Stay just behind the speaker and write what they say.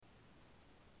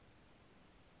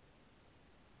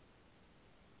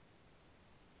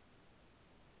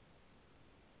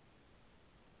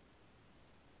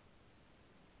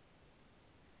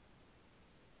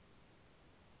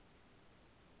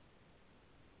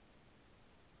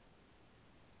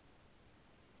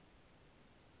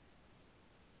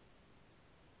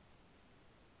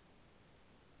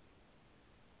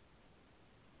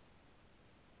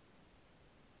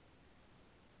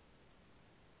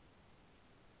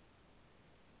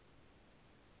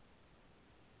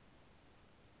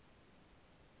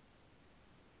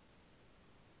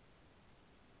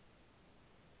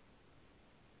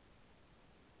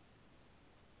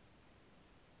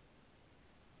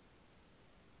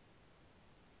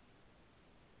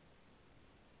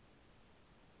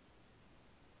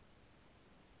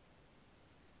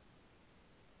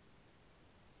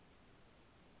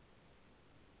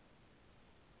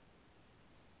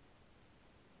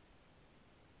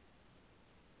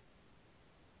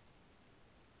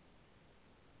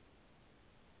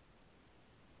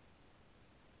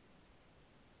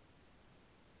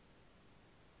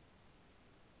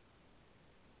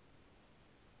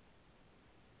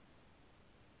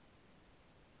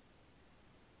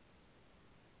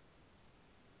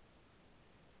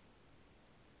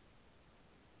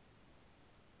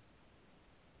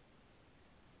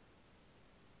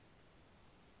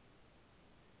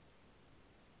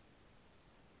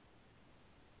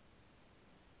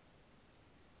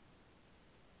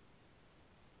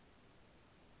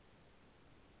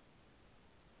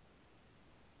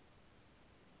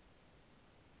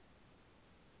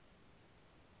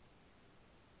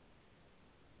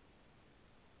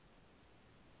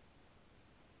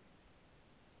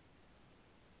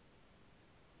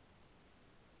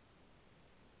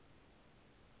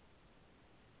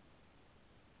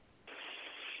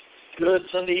Good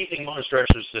Sunday evening, Monsters.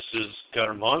 This is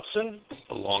Gunnar Monson,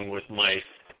 along with my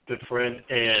good friend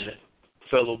and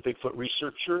fellow Bigfoot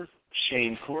researcher,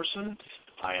 Shane Corson.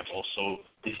 I am also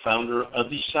the founder of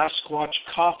the Sasquatch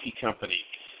Coffee Company.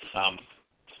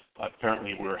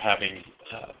 Apparently, we were having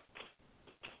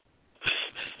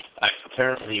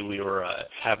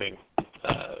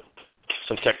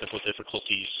some technical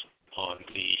difficulties on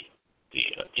the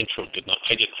intro. I did not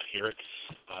hear it.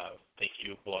 Thank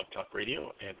you, Blog Talk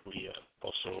Radio. And we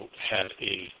also had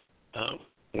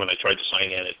when I tried to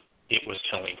sign in, it was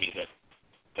telling me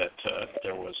that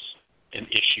there was an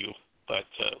issue. But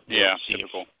yeah,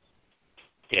 typical.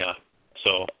 Yeah.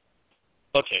 So,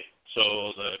 okay.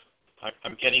 So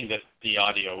I'm getting that the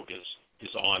audio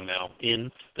is on now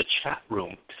in the chat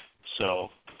room. So,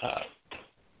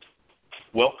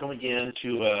 welcome again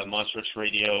to Monsters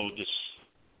Radio. This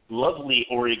lovely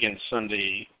Oregon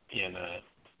Sunday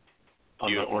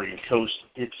on the Oregon coast.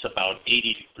 It's about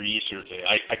 80 degrees here today.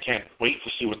 I can't wait to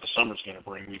see what the summer's going to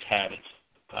bring. We've had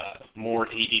more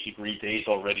 80-degree days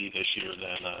already this year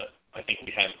than I think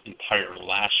we had entire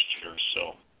last year.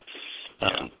 So,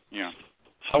 yeah.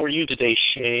 How are you today,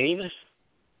 Shane?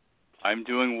 I'm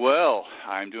doing well,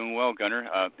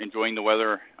 Gunnar. Enjoying the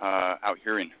weather out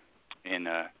here in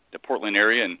the Portland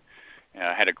area, and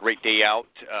had a great day out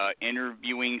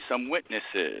interviewing some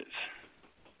witnesses.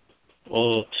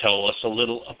 Well, tell us a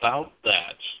little about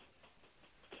that.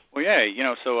 Well,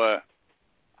 yeah, so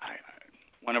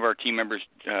one of our team members,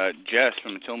 Jess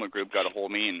from the Tillamook Group, got a hold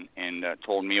of me and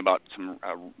told me about some,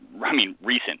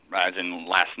 recent, as in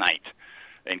last night,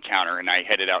 encounter, and I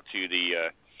headed out to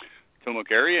the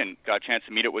Tillamook area and got a chance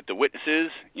to meet up with the witnesses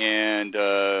and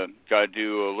got to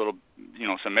do a little,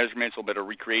 some measurements, a little bit of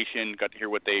recreation, got to hear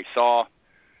what they saw.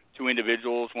 Two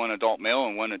individuals, one adult male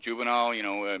and one a juvenile,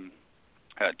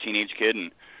 a teenage kid,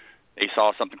 and they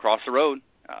saw something cross the road.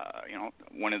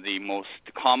 One of the most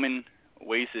common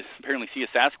ways to apparently see a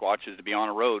Sasquatch is to be on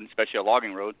a road, especially a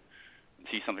logging road, and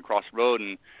see something cross the road.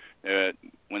 And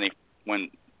when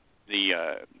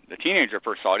the teenager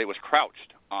first saw it, it was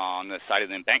crouched on the side of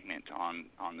the embankment on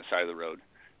the side of the road.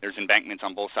 There's embankments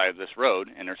on both sides of this road,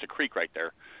 and there's a creek right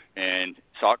there. And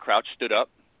saw it crouched, stood up,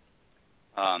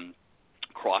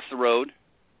 crossed the road,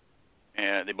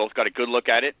 and they both got a good look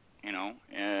at it,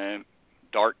 and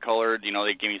dark colored,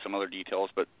 they gave me some other details,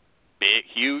 but big,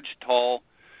 huge, tall,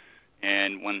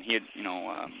 and when he had,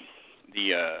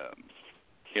 the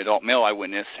adult male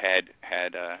eyewitness had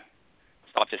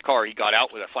stopped his car, he got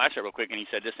out with a flashlight real quick, and he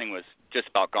said this thing was just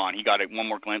about gone. He got one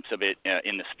more glimpse of it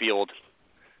in this field,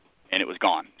 and it was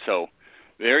gone. So,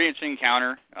 very interesting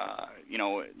encounter.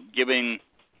 Given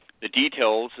the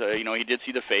details, he did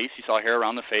see the face. He saw hair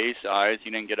around the face, eyes. He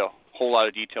didn't get a whole lot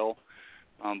of detail,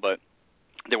 but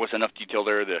there was enough detail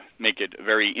there to make it a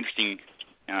very interesting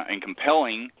and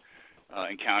compelling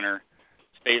encounter,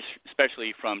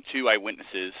 especially from two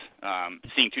eyewitnesses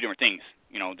seeing two different things.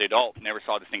 The adult never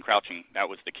saw this thing crouching. That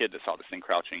was the kid that saw this thing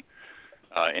crouching,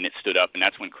 and it stood up, and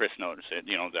that's when Chris noticed it.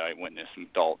 The eyewitness and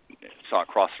adult saw it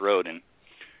cross the road and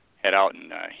head out,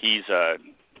 and he's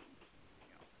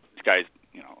this guy's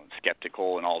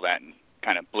skeptical and all that, and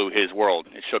kind of blew his world.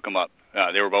 It shook him up.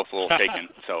 They were both a little shaken.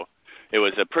 So it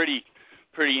was a pretty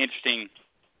interesting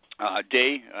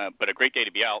day, but a great day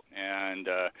to be out. And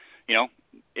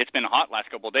it's been hot last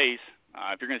couple of days.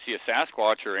 If you're going to see a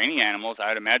Sasquatch or any animals,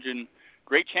 I'd imagine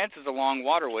great chances along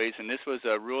waterways, and this was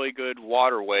a really good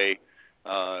waterway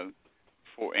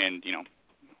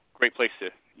great place to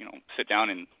sit down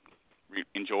and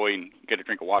enjoy and get a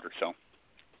drink of water. So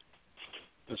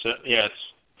it's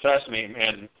fascinating,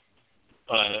 and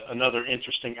another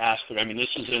interesting aspect. I mean, this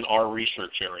is in our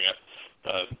research area,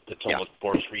 the Tillamook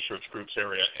Forest Research Group's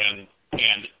area, and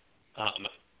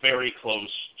very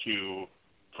close to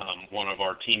one of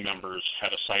our team members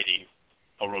had a sighting,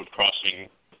 a road crossing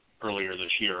earlier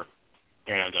this year,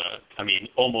 and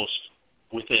almost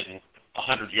within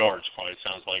 100 yards, probably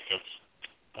sounds like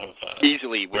of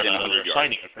easily within 100 yards.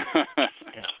 Sighting.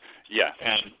 Yeah,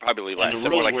 and probably less. And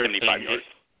More like 75 yards.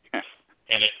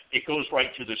 And it goes right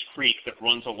to this creek that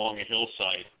runs along a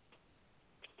hillside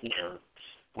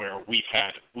where we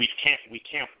camp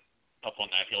up on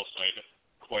that hillside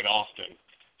quite often,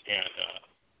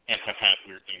 and have had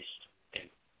weird things and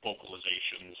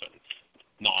vocalizations and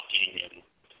knocking,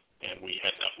 and we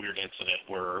had that weird incident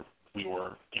where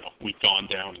we'd gone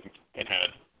down and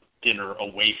had dinner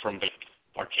away from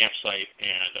our campsite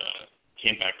and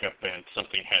came back up and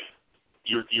something had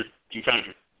you found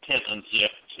your tent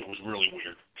unzipped. It was really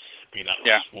weird. I mean, that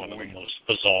was one of the most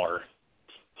bizarre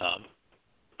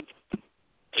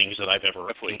things that I've ever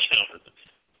encountered.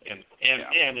 And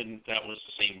that was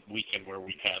the same weekend where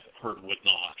we had heard wood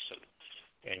knocks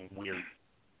and weird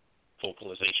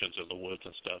vocalizations of the woods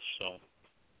and stuff. So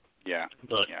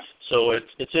so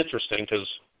it's interesting because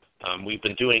we've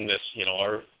been doing this. You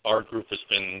know, our group has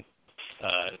been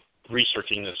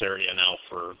researching this area now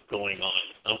for going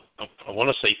on. I want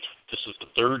to say this is the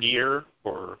third year,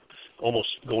 or almost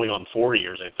going on 4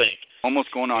 years, I think.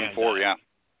 Almost going on 4, yeah.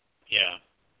 Yeah,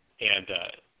 and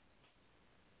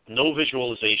no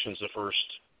visualizations the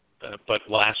first, but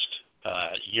last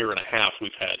year and a half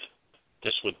we've had.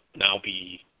 This would now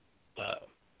be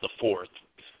the fourth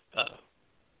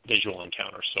visual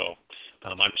encounter. So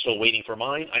I'm still waiting for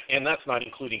mine, and that's not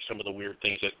including some of the weird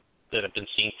things that have been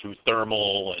seen through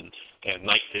thermal and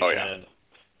night vision,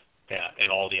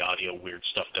 and all the audio weird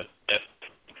stuff that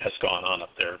has gone on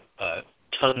up there.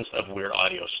 Tons of weird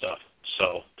audio stuff.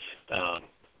 So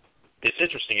it's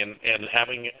interesting, and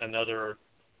having another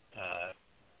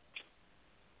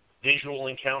visual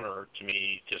encounter to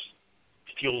me just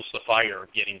fuels the fire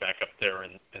of getting back up there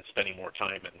and spending more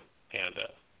time and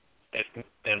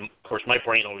of course my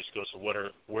brain always goes to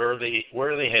where are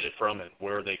they headed from and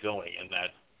where are they going, and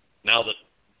that now that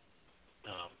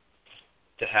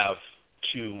to have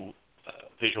two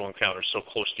visual encounters so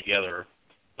close together,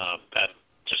 that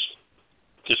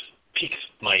just piques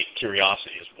my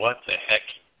curiosity is what the heck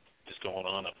is going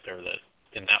on up there that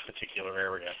in that particular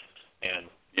area. And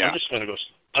I'm going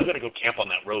to go camp on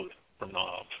that road from now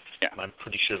on. Yeah. I'm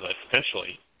pretty sure that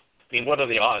eventually, I mean, what are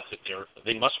the odds that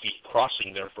they must be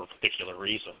crossing there for a particular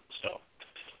reason? So,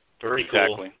 very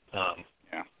cool. Exactly.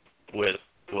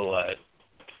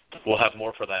 We'll have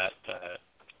more for that.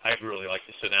 I'd really like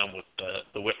to sit down with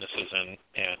the witnesses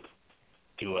and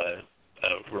do a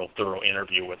real thorough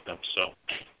interview with them.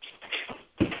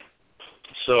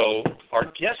 So our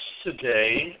guests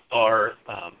today are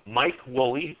Mike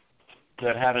Woolley,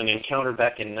 that had an encounter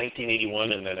back in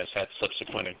 1981 and then has had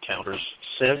subsequent encounters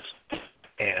since.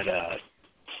 And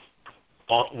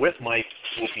with Mike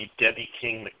will be Debbie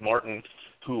King McMartin,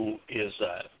 who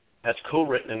has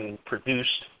co-written and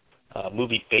produced a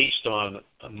movie based on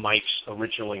Mike's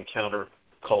original encounter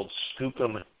called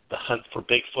Skookum, The Hunt for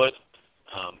Bigfoot.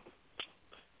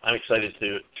 I'm excited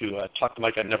to talk to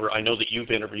Mike. I know that you've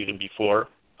interviewed him before.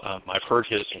 I've heard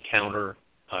his encounter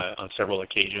on several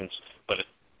occasions, but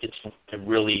it's a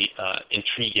really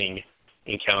intriguing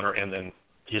encounter, and then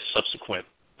his subsequent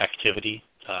activity.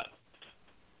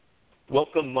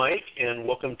 Welcome, Mike, and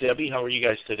welcome, Debbie. How are you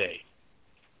guys today?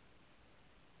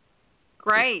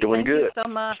 Great. Doing good. Thank you so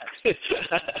much.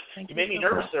 You made me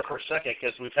nervous there for a second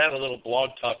because we've had a little blog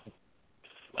talk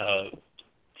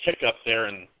hiccup there,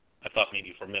 and I thought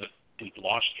maybe for a minute we'd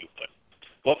lost you. But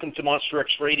welcome to Monster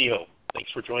X Radio.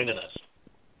 Thanks for joining us.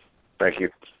 Thank you.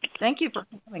 Thank you for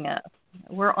having us.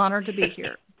 We're honored to be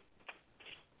here.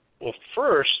 Well,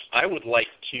 first, I would like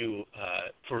to,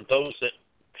 for those that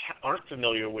aren't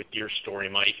familiar with your story,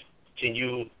 Mike, can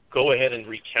you go ahead and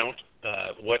recount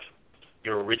what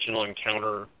your original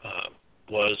encounter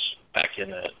was back in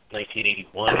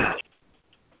 1981?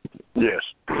 Yes,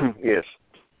 yes.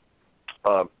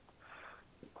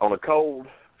 On a cold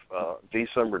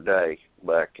December day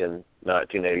back in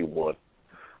 1981,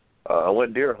 I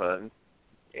went deer hunting.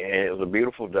 And it was a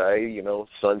beautiful day, you know,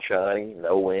 sun shining,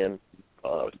 no wind. It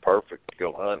was perfect to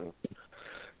go hunting.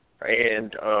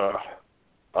 And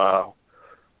I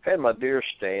had my deer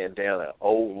stand down an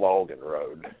old logging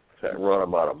road that run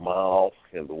about a mile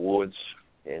in the woods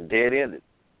and dead-ended.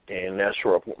 And that's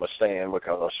where I put my stand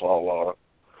because I saw a lot of,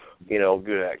 you know,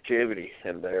 good activity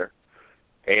in there.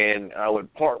 And I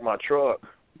would park my truck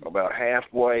about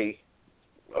halfway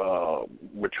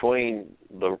between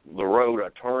the road I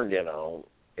turned in on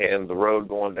and the road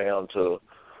going down to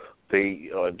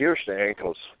the deer stand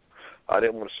because I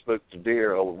didn't want to spook the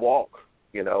deer. I would walk,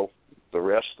 you know, the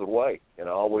rest of the way. And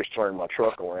I always turned my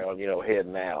truck around, you know,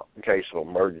 heading out in case of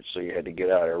emergency. I had to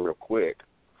get out of there real quick.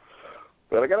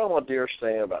 But I got on my deer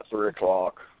stand about 3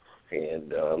 o'clock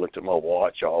and looked at my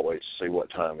watch always to see what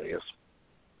time it is.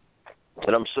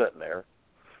 And I'm sitting there.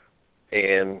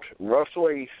 And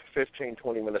roughly 15,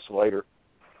 20 minutes later,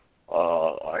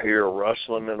 I hear a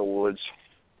rustling in the woods.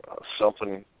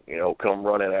 Something, you know, come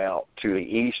running out to the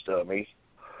east of me,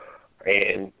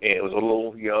 and it was a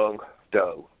little young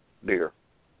doe deer.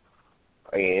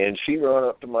 And she run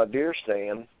up to my deer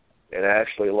stand and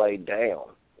actually laid down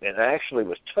and actually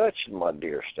was touching my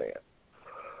deer stand.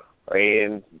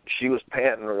 And she was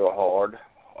panting real hard,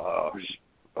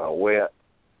 wet.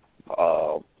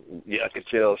 Yeah, I could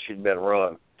tell she'd been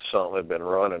run. Something had been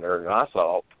running her, and I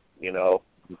thought, you know,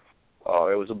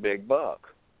 it was a big buck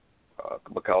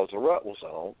because the rut was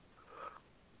on.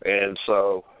 And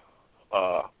so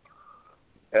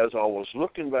as I was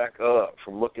looking back up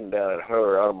from looking down at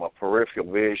her out of my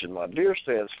peripheral vision, my deer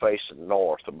stand's facing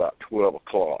north about 12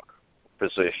 o'clock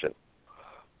position.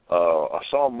 I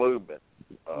saw movement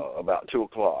about 2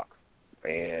 o'clock,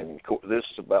 and this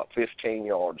is about 15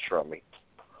 yards from me,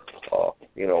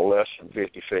 less than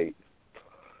 50 feet.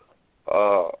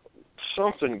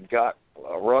 Something got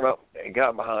run up and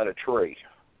got behind a tree,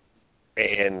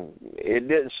 and it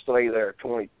didn't stay there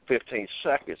 15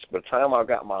 seconds. By the time I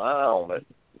got my eye on it,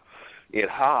 it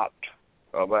hopped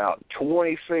about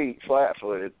 20 feet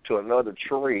flat-footed to another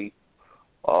tree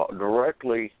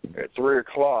directly at 3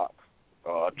 o'clock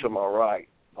to my right,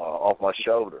 off my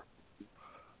shoulder.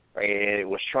 And it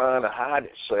was trying to hide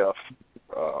itself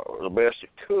the best it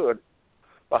could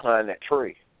behind that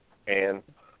tree. And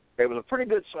it was a pretty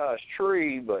good-sized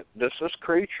tree, but this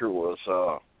creature was,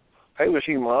 he was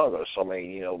humongous. I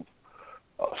mean,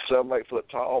 7, 8 foot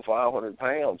tall, 500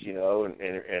 pounds,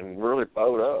 and really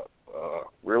bowed up,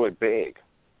 really big.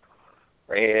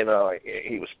 And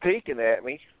he was peeking at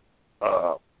me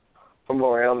from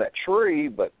around that tree,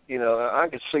 but, I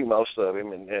could see most of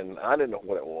him, and I didn't know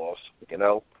what it was,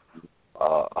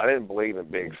 I didn't believe in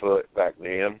Bigfoot back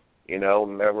then,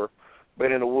 never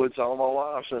been in the woods all my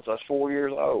life since I was 4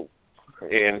 years old,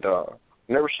 and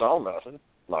never saw nothing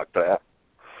like that.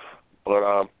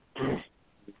 But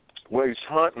we was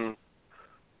hunting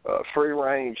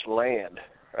free-range land.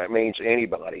 That means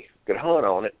anybody could hunt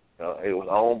on it. It was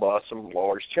owned by some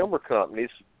large timber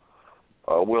companies.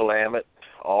 Willamette,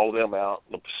 all of them out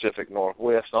in the Pacific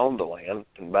Northwest owned the land,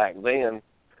 and back then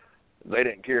they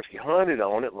didn't care if you hunted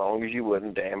on it as long as you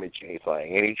wouldn't damage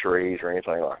anything, any trees or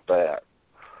anything like that.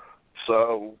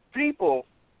 So people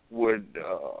would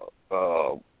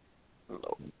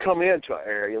come into an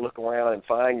area, look around, and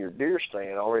find your deer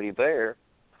stand already there,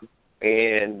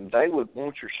 and they would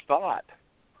want your spot.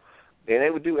 And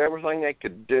they would do everything they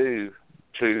could do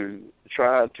to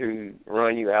try to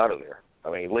run you out of there. I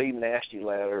mean, leave nasty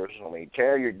letters. I mean,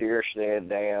 tear your deer stand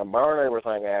down, burn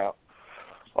everything out.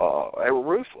 They were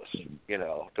ruthless,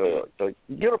 to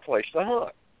get a place to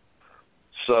hunt.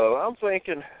 So I'm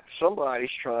thinking somebody's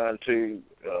trying to,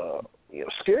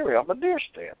 scare me off my deer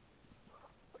stand.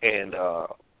 And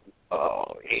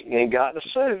he ain't got in a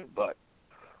suit, but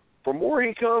from where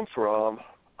he come from,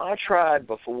 I tried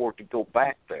before to go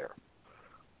back there.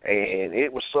 And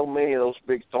it was so many of those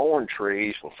big thorn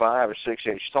trees with 5 or 6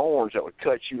 inch thorns that would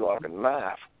cut you like a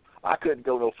knife. I couldn't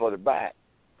go no further back.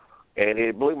 And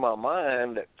it blew my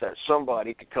mind that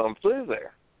somebody could come through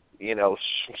there,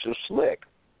 so slick.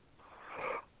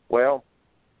 Well,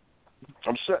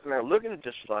 I'm sitting there looking at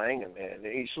this thing, and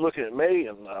he's looking at me,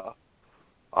 and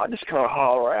I just kind of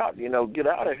holler out, get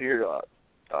out of here,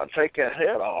 take that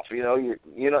head off,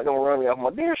 you're not going to run me off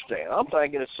my deer stand. I'm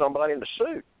thinking it's somebody in the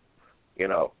suit,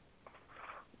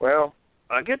 Well,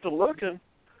 I get to looking,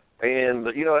 and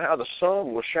how the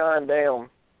sun was shining down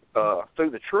through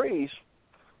the trees.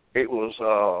 It was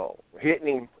hitting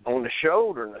him on the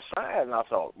shoulder and the side, and I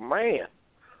thought, man,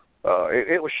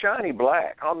 it was shiny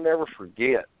black. I'll never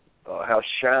forget how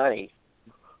shiny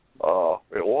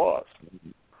it was.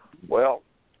 Well,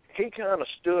 he kind of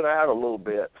stood out a little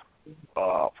bit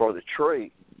for the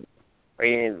tree,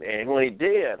 and when he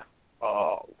did,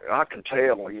 I could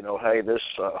tell, hey,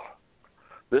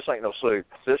 this ain't no sleep.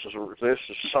 This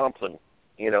is something.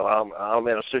 I'm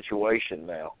in a situation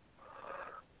now.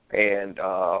 And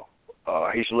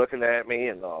he's looking at me,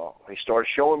 and he started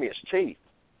showing me his teeth.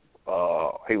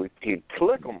 He'd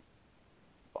click them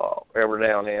every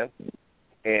now and then,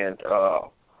 and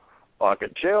I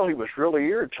could tell he was really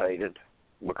irritated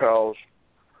because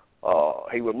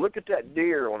he would look at that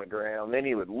deer on the ground, then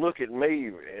he would look at me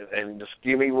and just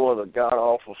give me one of the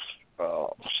god-awful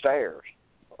stares.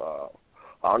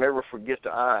 I'll never forget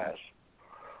the eyes.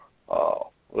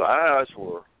 The eyes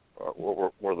were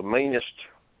the meanest.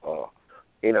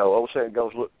 Old saying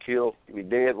goes, look, kill, be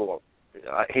dead. Well,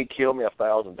 he killed me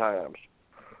 1,000 times.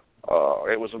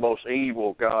 It was the most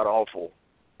evil, god-awful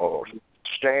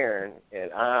staring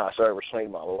and eyes I've ever seen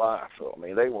in my life. I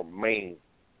mean, they were mean.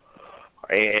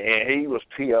 And he was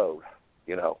PO'd,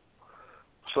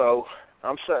 So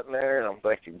I'm sitting there, and I'm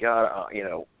thinking, God,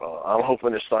 I'm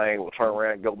hoping this thing will turn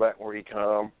around and go back where he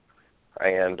come,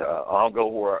 and I'll go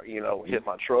where, hit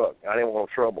my truck. I didn't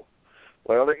want trouble.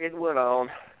 Well, it went on,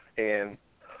 and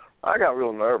I got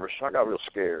real nervous. I got real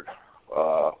scared.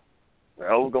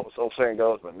 Old saying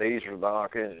goes, my knees were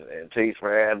knocking and teeth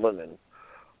rattling, and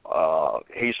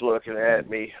he's looking at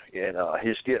me, and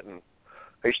he's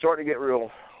starting to get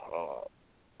real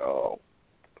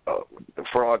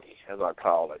froggy, as I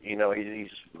call it. He's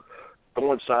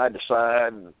going side to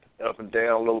side and up and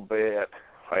down a little bit,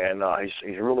 and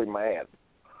he's really mad.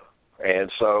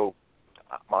 And so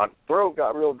my throat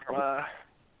got real dry.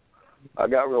 I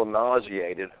got real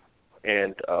nauseated,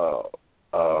 and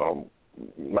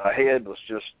my head was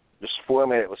just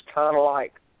swimming. It was kind of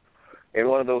like in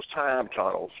one of those time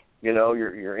tunnels. You know,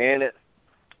 you're in it,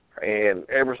 and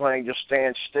everything just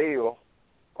stands still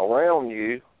around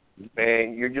you,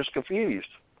 and you're just confused,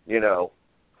 you know.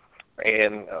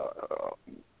 And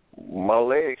my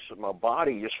legs, my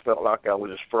body just felt like I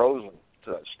was just frozen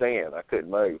to that stand. I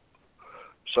couldn't move.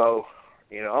 So,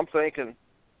 you know, I'm thinking,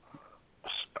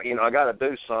 you know, I got to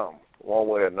do something one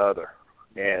way or another.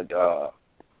 And,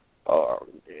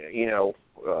 you know,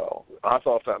 I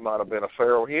thought that might have been a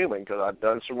feral human because I'd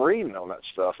done some reading on that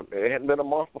stuff. It hadn't been a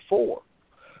month before.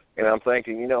 And I'm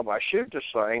thinking, you know, if I shoot this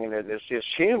thing and it's just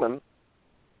human,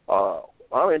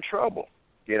 I'm in trouble.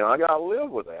 You know, I got to live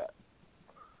with that.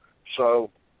 So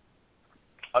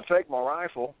I take my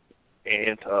rifle,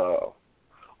 and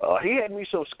he had me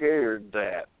so scared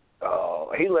that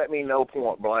he let me know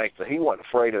point blank that he wasn't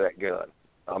afraid of that gun.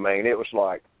 I mean, it was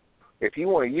like, if you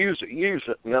want to use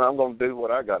it, and then I'm going to do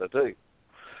what I got to do.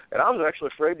 And I was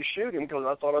actually afraid to shoot him because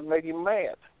I thought I'd make him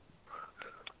mad.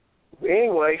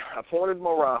 Anyway, I pointed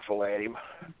my rifle at him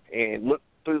and looked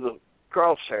through the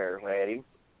crosshair at him,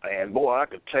 and boy, I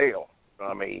could tell.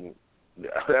 I mean,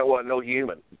 that wasn't no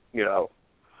human, you know.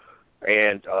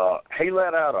 And he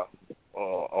let out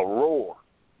a roar.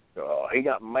 He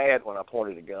got mad when I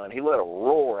pointed the gun. He let a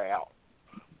roar out.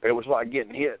 It was like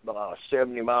getting hit by a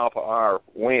 70-mile-per-hour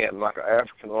wind, like an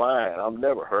African lion. I've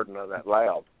never heard none of that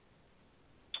loud.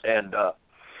 And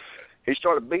he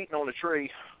started beating on the tree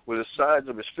with the sides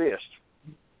of his fist.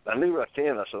 I knew right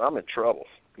then, I said, I'm in trouble,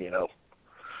 you know.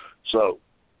 So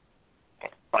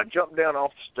I jumped down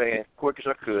off the stand quick as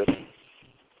I could.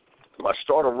 I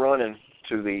started running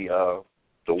to the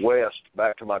west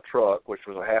back to my truck, which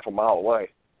was a half a mile away.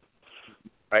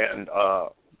 And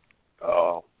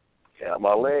yeah,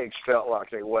 my legs felt like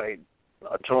they weighed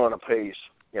a ton apiece,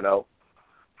 you know.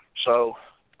 So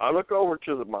I look over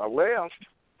to my left,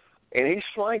 and he's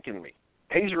flanking me.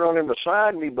 He's running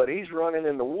beside me, but he's running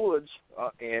in the woods,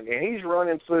 and he's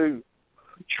running through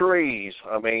trees.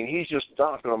 I mean, he's just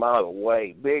knocking them out of the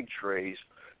way, big trees.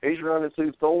 He's running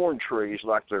through thorn trees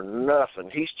like they're nothing.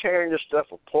 He's tearing this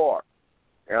stuff apart.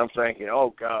 And I'm thinking,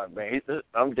 oh, God, man,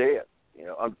 I'm dead. You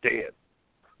know, I'm dead.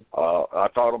 I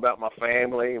thought about my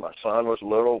family. My son was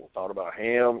little. Thought about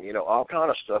him. You know, all kind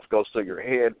of stuff goes through your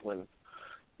head when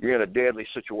you're in a deadly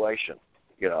situation,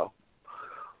 you know.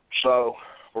 So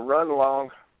we're running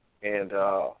along, and,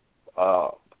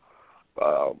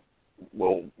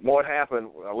 well, what happened,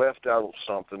 I left out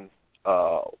something.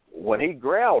 When he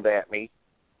growled at me,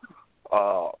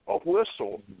 a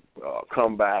whistle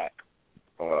come back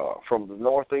from the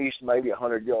northeast, maybe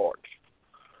 100 yards.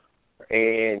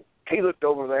 And he looked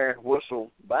over there and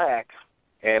whistled back,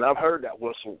 and I've heard that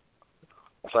whistle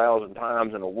 1,000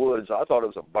 times in the woods. I thought it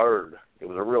was a bird. It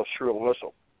was a real shrill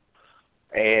whistle.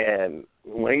 And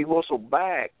when he whistled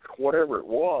back, whatever it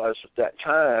was at that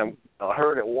time, I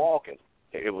heard it walking.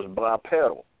 It was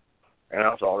bipedal. And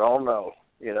I thought, oh, no,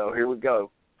 you know, here we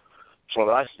go. So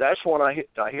that's when I hit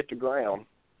the ground.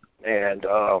 And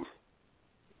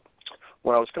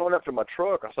when I was coming up to my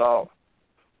truck, I thought,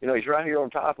 you know, he's right here on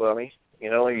top of me. You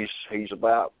know, he's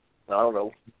about, I don't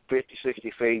know, 50,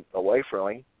 60 feet away from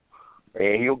me.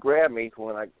 And he'll grab me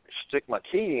when I stick my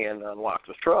key in and unlock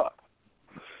the truck.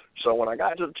 So when I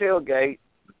got to the tailgate,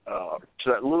 to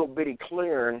that little bitty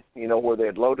clearing, you know, where they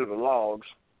had loaded the logs,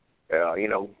 you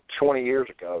know, 20 years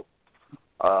ago,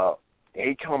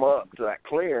 he come up to that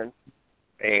clearing,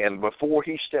 and before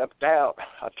he stepped out,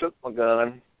 I took my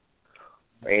gun,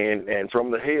 and from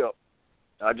the hip,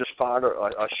 I just fired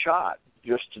a shot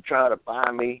just to try to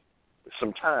buy me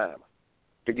some time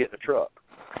to get in the truck.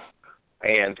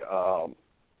 And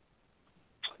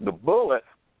the bullet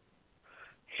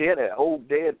hit an old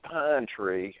dead pine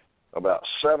tree about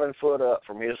 7 foot up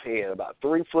from his head, about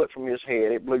 3 foot from his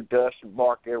head. It blew dust and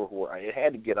bark everywhere. It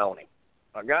had to get on him.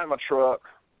 I got in my truck,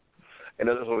 and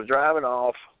as I was driving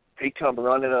off, he come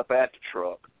running up at the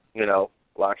truck, you know,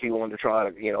 like he wanted to try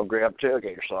to, you know, grab a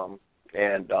tailgate or something.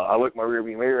 And I looked in my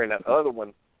rearview mirror, and that other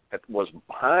one that was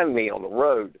behind me on the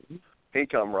road, he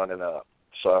come running up.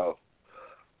 So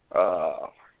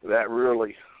that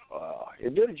really,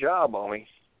 it did a job on me.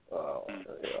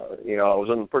 You know, I was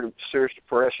in a pretty serious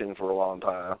depression for a long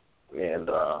time, and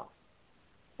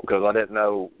because I didn't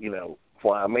know, you know,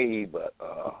 why me, but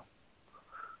that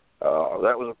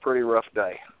was a pretty rough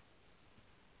day.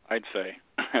 I'd say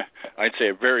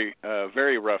a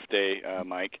very rough day,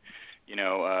 Mike. You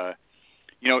know,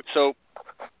 So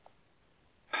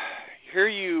here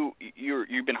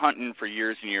you've been hunting for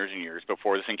years and years and years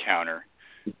before this encounter,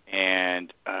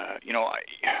 and I've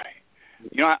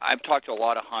talked to a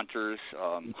lot of hunters,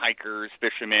 hikers,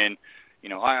 fishermen.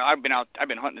 I've been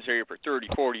hunting this area for 30,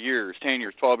 40 years, 10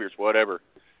 years, 12 years, whatever.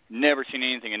 Never seen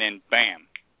anything, and then bam,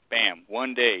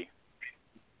 one day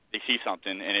they see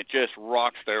something, and it just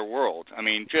rocks their world. I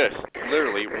mean, just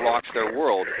literally rocks their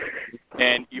world.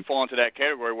 And you fall into that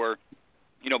category where,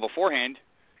 beforehand,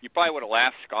 you probably would have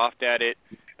laughed, scoffed at it,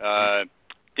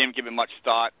 didn't give it much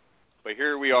thought. But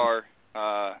here we are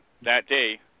that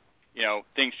day,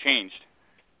 things changed.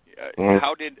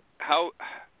 How did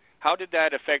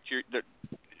that affect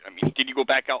did you go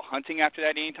back out hunting after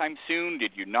that anytime soon?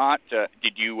 Did you not?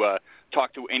 Did you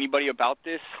talk to anybody about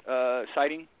this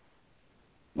sighting?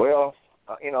 Well,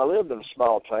 I lived in a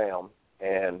small town,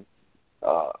 and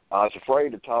I was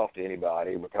afraid to talk to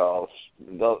anybody because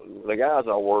the guys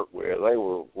I worked with, they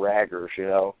were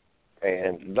raggers,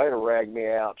 and they'd have ragged me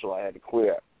out till I had to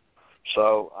quit.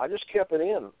 So I just kept it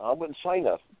in. I wouldn't say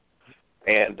nothing.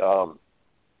 And I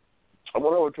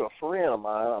went over to a friend of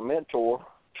mine, a mentor,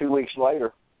 2 weeks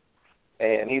later,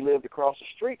 and he lived across the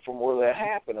street from where that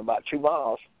happened, about 2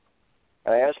 miles.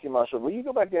 And I asked him, I said, will you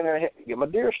go back in there and get my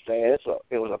deer stand?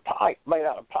 It was a pipe, made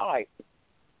out of pipe.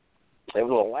 It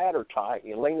was a ladder type.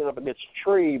 You leaned it up against a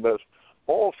tree, but it was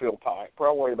oil field pipe,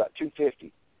 probably weighed about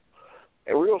 250.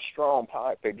 A real strong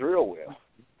pipe they drill with.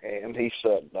 And he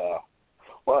said,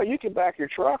 well, you can back your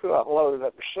truck up and load it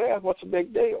up yourself. What's the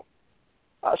big deal?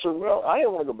 I said, well, I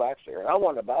didn't want to go back there. I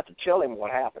wasn't about to tell him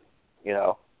what happened,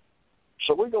 So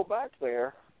we go back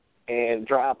there and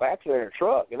drive back there in a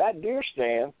truck, and that deer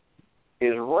stand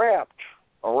is wrapped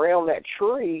around that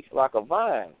tree like a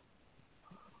vine.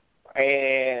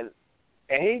 And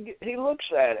he looks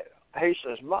at it. He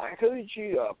says, Mike, who did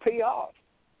you pee off?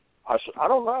 I said, I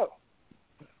don't know.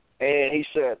 And he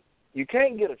said, you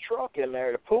can't get a truck in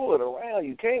there to pull it around.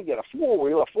 You can't get a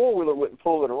four-wheeler. A four-wheeler wouldn't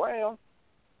pull it around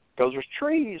because there's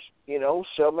trees, 7,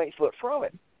 8 foot from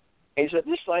it. And he said,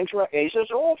 this thing's right. And he says,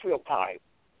 oil field pipe.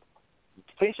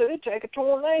 He said, it'd take a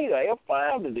tornado. They'll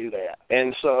find to do that.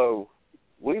 And so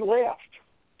we left,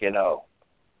 And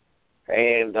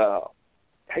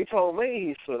he told me,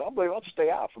 he said, I believe I'll stay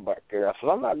out from back there. I said,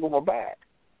 I'm not going back,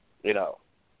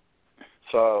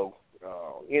 So,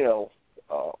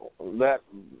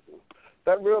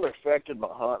 that really affected my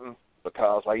hunting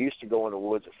because I used to go in the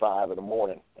woods at 5 in,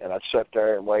 and I'd sit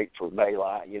there and wait for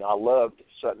daylight. I loved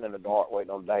sitting in the dark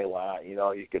waiting on daylight.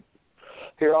 You could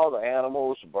hear all the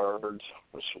animals, the birds,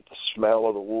 the smell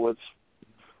of the woods.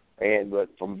 But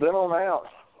from then on out,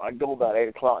 I'd go about 8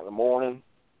 o'clock in the morning,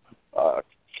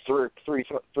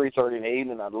 3:30 in the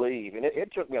evening, I'd leave. And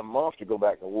it took me a month to go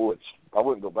back in the woods. I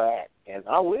wouldn't go back. And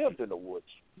I lived in the woods.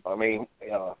 I mean,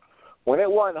 when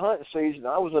it wasn't hunting season,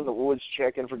 I was in the woods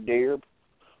checking for deer,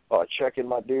 checking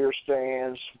my deer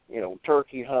stands,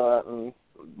 turkey hunting,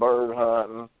 bird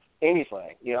hunting,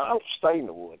 anything. I would stay in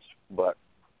the woods. But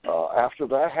after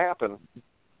that happened,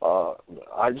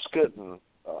 I just couldn't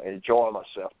enjoy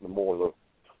myself no more.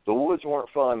 The woods weren't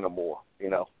fun no more,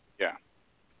 Yeah.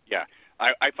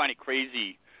 I find it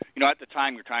crazy. At the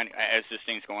time you're trying, as this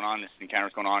thing's going on, this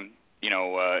encounter's going on,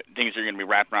 things are going to be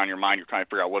wrapped around your mind. You're trying to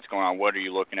figure out what's going on. What are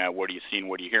you looking at? What are you seeing?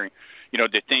 What are you hearing?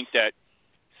 To think that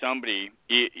somebody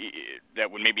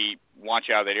that would maybe want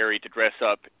you out of that area to dress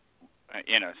up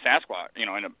in a Sasquatch, in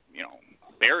a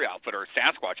bear outfit or a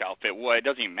Sasquatch outfit, well, it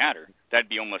doesn't even matter. That'd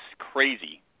be almost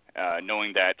crazy,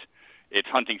 knowing that it's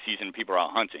hunting season, people are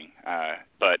out hunting.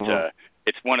 But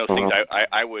it's one of those things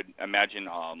I would imagine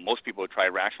most people would try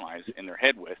to rationalize in their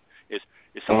head with is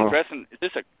someone dressing? Is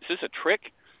this a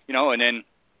trick? And then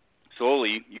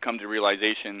slowly you come to the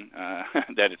realization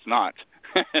that it's not.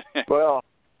 Well,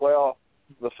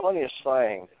 the funniest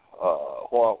thing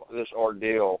while this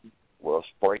ordeal was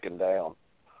breaking down,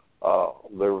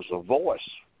 there was a voice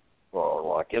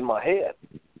like in my head,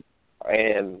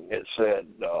 and it said,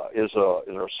 "Is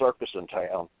there a circus in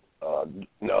town?"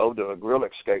 No. Did a grill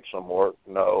escape somewhere?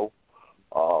 No.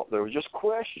 There was just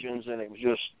questions, and it was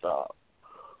just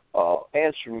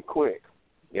answering quick,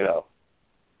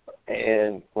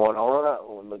 And when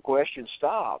the question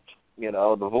stopped,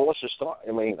 the voices stopped.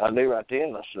 I mean, I knew right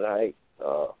then. I said, "Hey,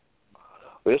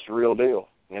 this is the real deal."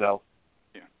 Yeah.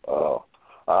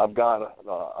 I've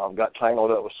got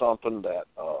tangled up with something that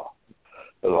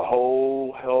is a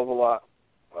whole hell of a lot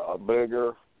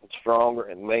bigger, and stronger,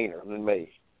 and meaner than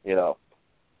me.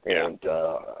 And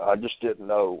I just didn't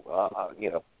know.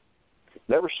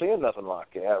 Never seen nothing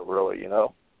like that, really.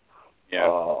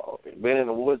 Yeah. Been in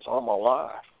the woods all my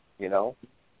life.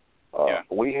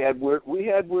 We had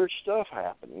weird stuff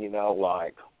happen, you know,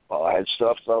 like I had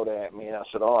stuff thrown at me, and I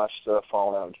said, "Oh, that stuff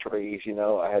falling out of the trees." You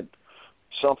know, I had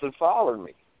something following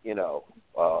me. You know,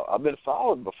 I've been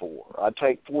followed before. I'd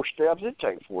take 4 steps, it'd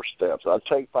take 4 steps. I'd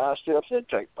take 5 steps, it'd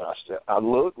take 5 steps. I'd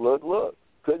look,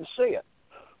 couldn't see it.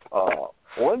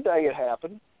 One day it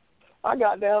happened. I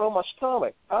got down on my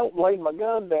stomach. I laid my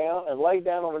gun down and laid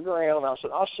down on the ground. I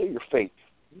said, "I'll see your feet."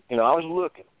 You know, I was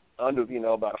looking under, you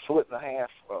know, about 1.5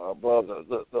 feet above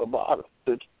the bottom,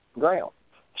 the ground.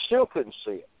 Still couldn't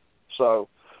see it. So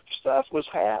stuff was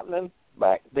happening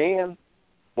back then,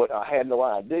 but I had no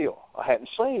idea. I hadn't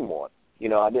seen one. You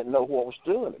know, I didn't know what was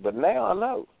doing it, but now I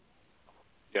know.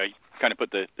 Yeah, you kind of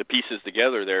put the pieces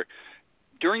together there.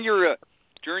 During this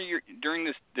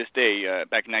day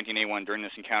back in 1981, during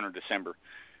this encounter in December,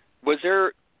 was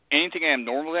there anything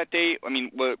abnormal that day? I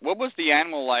mean, what was the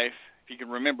animal life, if you can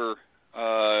remember,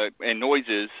 and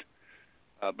noises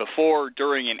before,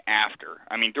 during, and after?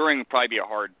 I mean, during would probably be a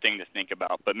hard thing to think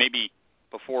about, but maybe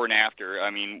before and after.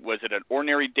 I mean, was it an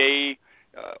ordinary day,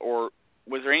 or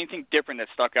was there anything different that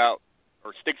stuck out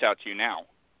or sticks out to you now?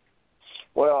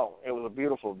 Well, it was a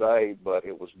beautiful day, but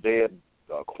it was dead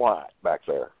quiet back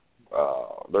there.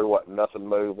 There wasn't nothing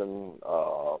moving,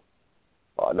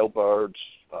 no birds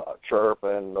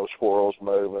chirping, no squirrels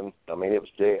moving. I mean, it was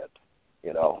dead,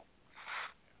 you know.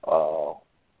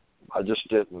 I just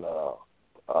didn't,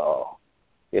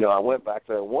 you know, I went back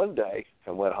there one day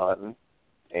and went hunting,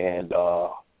 and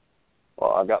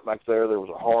I got back there was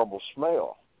a horrible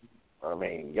smell. I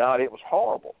mean, God, it was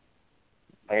horrible.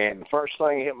 And the first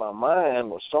thing that hit my mind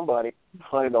was somebody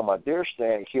hunted on my deer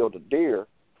stand and killed a deer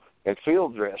and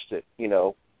field dressed it, you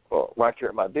know, right there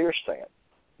at my deer stand.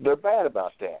 They're bad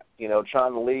about that, you know,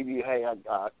 trying to leave you, "Hey, I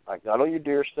got on your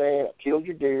deer stand, I killed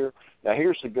your deer, now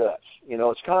here's the guts." You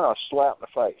know, it's kind of a slap in the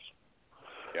face.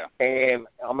 Yeah. And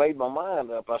I made my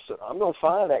mind up. I said, I'm going to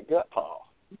find that gut pile.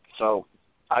 So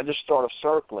I just started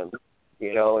circling,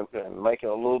 you know, and making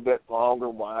a little bit longer,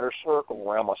 wider circle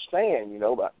around my stand, you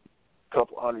know, about a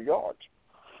couple of 100 yards.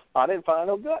 I didn't find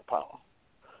no gut pile.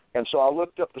 And so I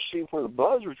looked up to see where the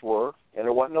buzzards were, and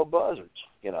there wasn't no buzzards,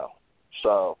 you know.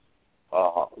 So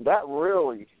that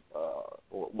really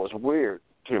was weird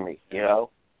to me, you know.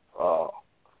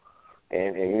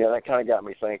 And you know, that kind of got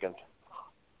me thinking.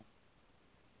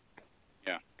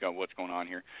 Yeah, got what's going on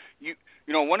here. You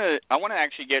know, I want to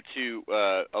actually get to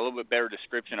a little bit better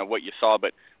description of what you saw,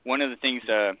 but one of the things,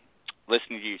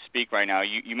 listening to you speak right now,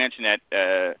 you mentioned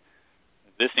that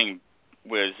this thing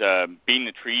was beating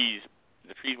the trees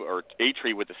or a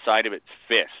tree with the side of its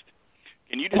fist.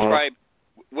 Can you describe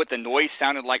what the noise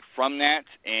sounded like from that,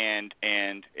 and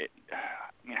it,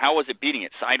 I mean, how was it beating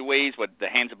it? Sideways, with the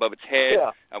hands above its head?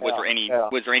 Was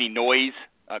there any noise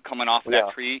coming off of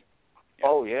that tree? Yeah.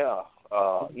 Oh yeah.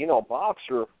 You know, a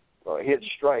boxer hits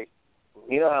straight.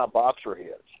 You know how a boxer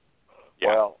hits. Yeah.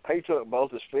 Well, he took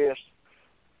both his fists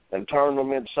and turned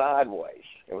them in sideways.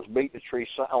 It was beating the tree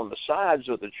on the sides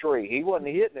of the tree. He wasn't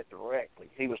hitting it directly.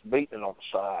 He was beating it on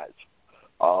the sides.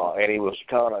 And he was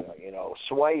kind of, you know,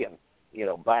 swaying, you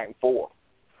know, back and forth.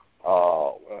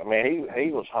 I mean,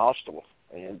 he was hostile.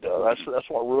 And that's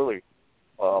what really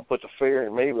put the fear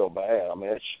in me real bad. I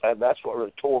mean, that's what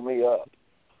really tore me up.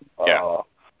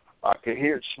 I could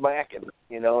hear it smacking.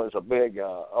 You know, there's a big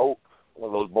oak, one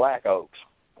of those black oaks,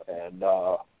 and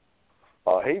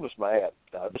he was mad.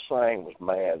 This thing was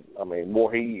mad. I mean,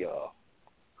 more he, you know,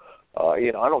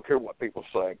 I don't care what people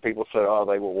say. People say, "Oh,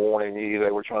 they were warning you.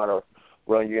 They were trying to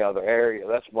run you out of the area."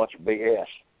 That's a bunch of BS.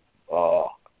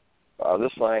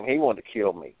 This thing, he wanted to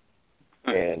kill me.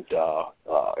 And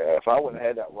if I wouldn't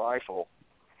have had that rifle,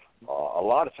 a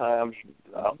lot of times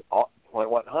when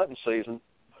it wasn't hunting season,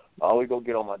 I would go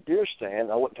get on my deer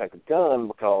stand. I wouldn't take a gun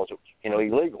because it was, you know,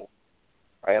 illegal.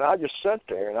 And I'd just sit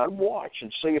there and I'd watch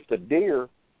and see if the deer,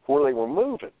 where they were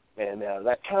moving. And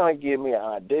that kind of gave me an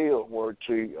idea of where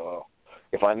to,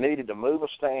 if I needed to move a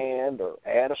stand or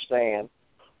add a stand.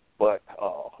 But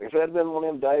if it had been one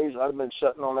of them days, I'd have been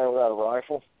sitting on there without a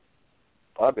rifle.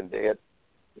 I'd been dead.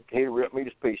 He'd ripped me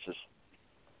to pieces.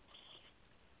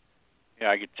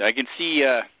 Yeah, I can see.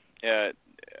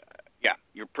 Yeah,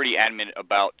 you're pretty adamant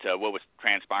about what was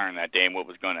transpiring that day and what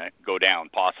was going to go down,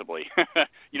 possibly.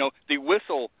 You know, the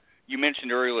whistle you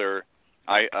mentioned earlier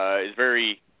is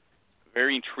very,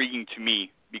 very intriguing to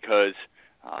me because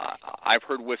I've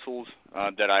heard whistles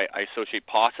that I associate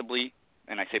possibly,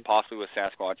 and I say possibly, with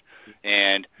Sasquatch,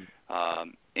 and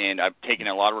I've taken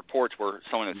a lot of reports where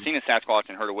someone has seen a Sasquatch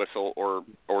and heard a whistle, or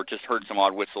just heard some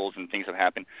odd whistles and things have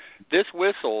happened. This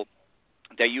whistle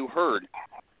that you heard,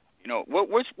 you know, what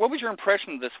was your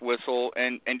impression of this whistle?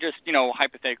 And just, you know,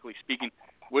 hypothetically speaking,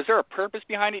 Was there a purpose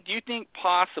behind it? Do you think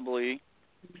possibly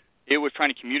it was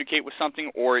trying to communicate with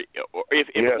something, or if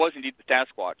it was indeed the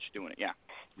Sasquatch doing it? Yeah.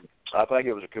 I think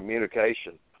it was a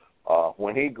communication.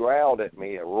 When he growled at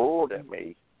me and roared at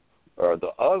me,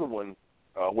 the other one,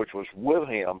 which was with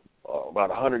him, about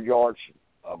 100 yards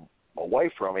away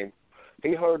from him,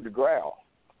 he heard the growl.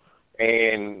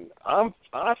 And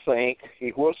I think he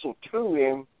whistled to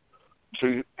him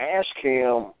to ask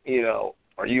him,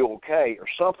 are you okay, or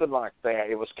something like that.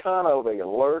 It was kind of an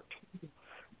alert,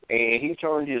 and he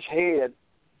turned his head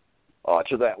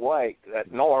to that way,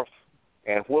 that north,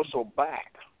 and whistled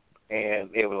back. And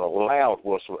it was a loud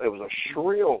whistle. It was a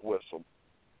shrill whistle.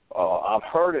 I've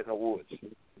heard it in the woods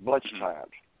a bunch of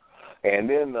times. And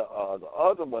then the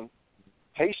other one,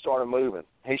 he started moving.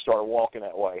 He started walking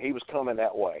that way. He was coming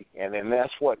that way. And then that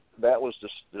was the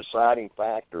deciding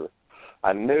factor.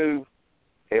 I knew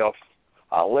if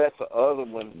I let the other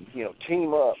one,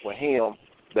 team up with him,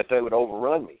 that they would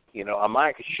overrun me. I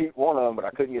might could shoot one of them, but I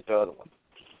couldn't get the other one.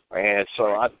 And so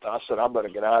I said, I better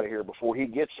get out of here before he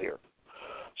gets here.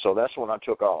 So that's when I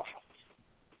took off.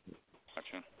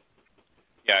 Gotcha.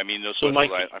 Yeah, I mean, those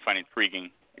I find intriguing.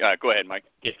 Go ahead, Mike.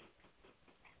 Yeah.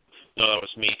 No, that was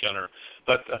me, Gunner.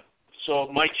 But so,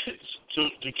 Mike, to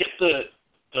get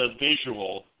the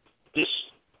visual,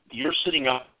 you're sitting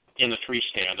up in the tree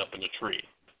stand, up in the tree.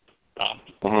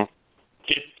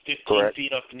 15 Correct.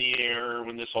 feet up in the air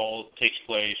when this all takes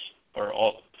place, or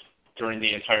all during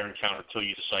the entire encounter until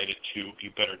you decided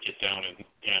you better get down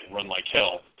and run like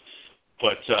hell.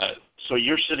 But so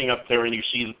you're sitting up there and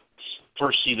you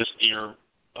first see this deer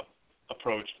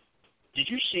approach. Did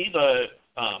you see the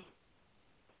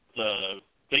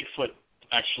Bigfoot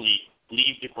actually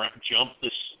leave the ground, jump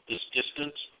this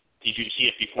distance? Did you see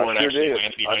it before it actually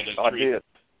landed behind the tree?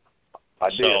 I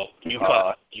did. He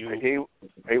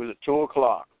was at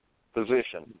 2:00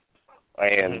 position,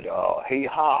 and he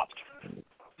hopped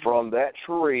from that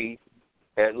tree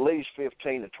at least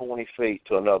 15 to 20 feet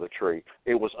to another tree.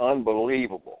 It was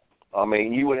unbelievable. I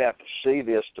mean, you would have to see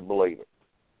this to believe it.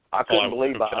 I couldn't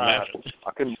believe my eyes.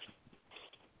 I couldn't.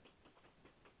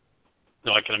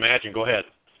 No, I can imagine. Go ahead.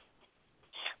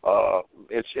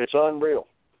 It's unreal.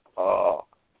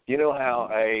 You know how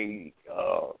a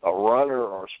runner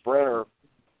or a sprinter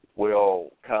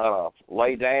will kind of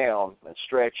lay down and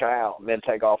stretch out and then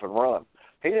take off and run?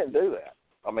 He didn't do that.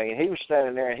 I mean, he was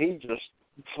standing there and he just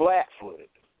flat-footed,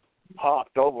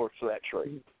 hopped over to that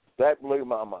tree. That blew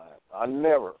my mind.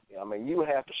 You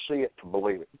have to see it to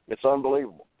believe it. It's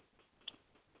unbelievable.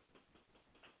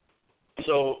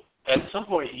 So at some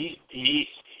point,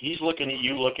 he's looking at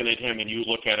you, looking at him, and you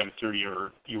look at him through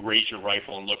you raise your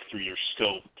rifle and look through your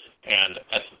scope. And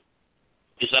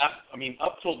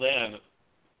up till then,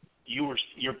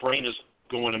 your brain is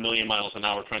going a million miles an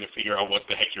hour trying to figure out what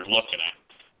the heck you're looking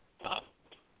at.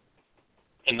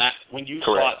 And that when you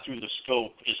Correct. saw it through the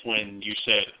scope is when you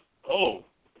said, "Oh."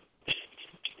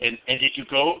 And did you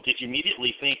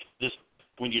immediately think this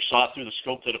when you saw it through the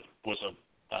scope that it was a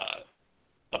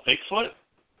Bigfoot?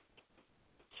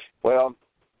 Well,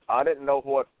 I didn't know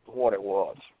what it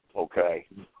was. Okay,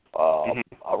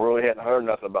 I really hadn't heard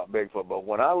nothing about Bigfoot, but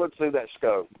when I looked through that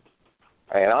scope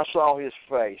and I saw his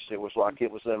face, it was like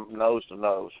it was in nose to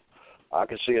nose. I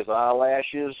could see his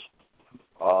eyelashes.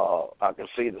 I could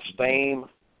see the steam.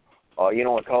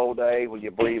 On a cold day when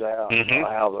you breathe out,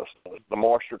 how the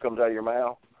moisture comes out of your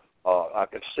mouth. I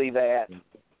could see that.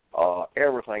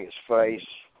 Everything, his face.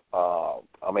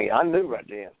 I knew right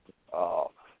then.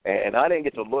 And I didn't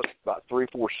get to look about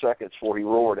 3-4 seconds before he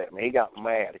roared at me. He got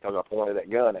mad because I pointed that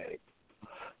gun at him.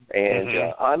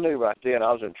 And I knew right then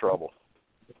I was in trouble.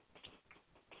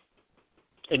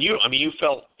 And you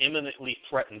felt imminently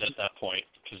threatened at that point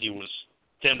because he was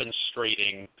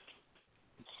demonstrating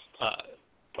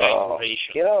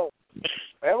aggravation.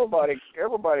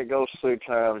 Everybody goes through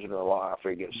times in their life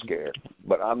they get scared,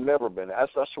 but I've never been.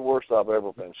 That's the worst I've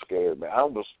ever been scared, man.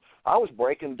 I was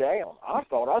breaking down. I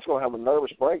thought I was going to have a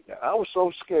nervous breakdown. I was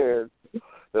so scared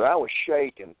that I was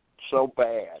shaking so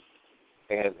bad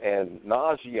and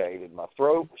nauseated. My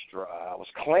throat was dry. I was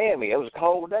clammy. It was a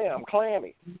cold day. I'm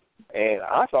clammy. And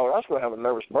I thought I was going to have a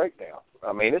nervous breakdown.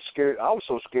 It scared. I was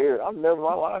so scared. I've never in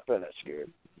my life been that scared.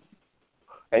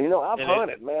 And, I've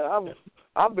hunted, man.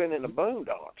 I've been in the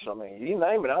boondocks. You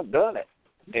name it, I've done it.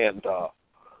 And,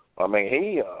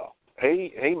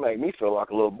 he made me feel like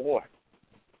a little boy.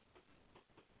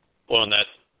 Well, and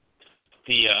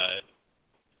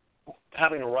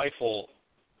having a rifle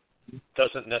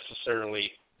doesn't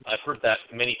necessarily, I've heard that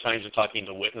many times in talking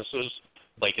to witnesses,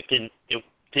 like it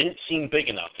didn't seem big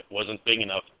enough. It wasn't big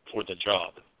enough for the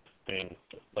job. And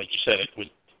like you said,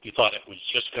 you thought it was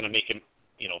just going to make him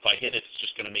if I hit it, it's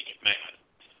just going to make it mad.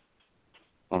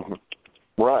 Mm-hmm.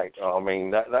 Right. I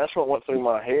mean, that's what went through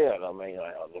my head. I mean,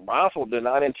 the rifle did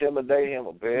not intimidate him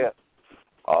a bit.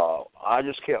 I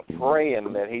just kept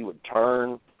praying that he would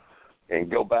turn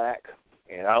and go back,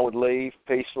 and I would leave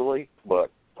peacefully, but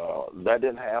that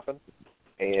didn't happen.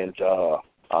 And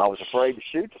I was afraid to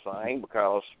shoot the thing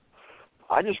because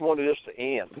I just wanted this to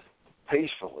end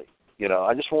peacefully.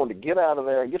 I just wanted to get out of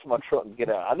there and get to my truck and get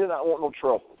out. I did not want no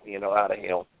trouble, out of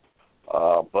him.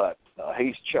 But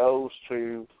he chose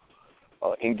to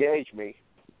engage me,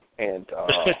 and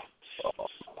to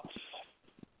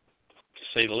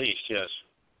say the least, yes.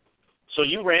 So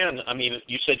you ran,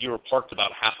 you said you were parked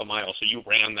about half a mile, so you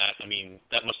ran that.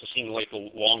 That must have seemed like the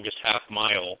longest half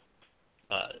mile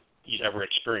you'd ever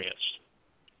experienced.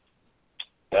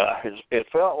 It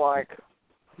felt like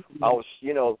I was,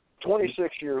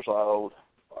 26 years old,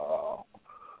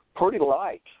 pretty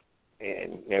light,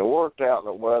 and worked out in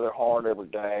the weather hard every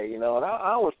day, and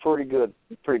I was pretty good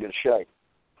shape.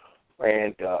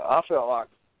 And I felt like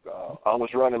I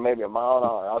was running maybe a mile an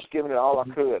hour. I was giving it all I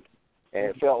could. And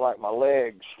it felt like my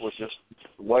legs was just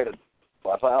weighted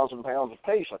 1,000 pounds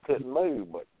apiece. I couldn't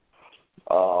move, but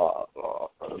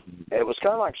it was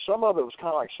kind of like, some of it was kind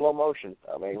of like slow motion.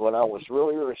 When I was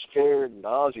really, really scared and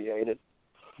nauseated,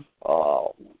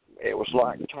 it was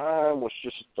like time was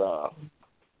just,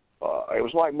 it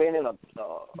was like being in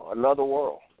another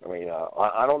world.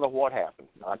 I don't know what happened.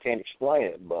 I can't explain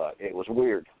it, but it was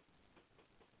weird.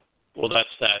 Well,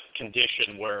 that's that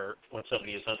condition where when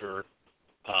somebody is under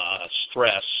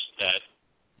stress, that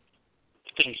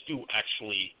things do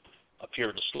actually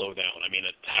appear to slow down.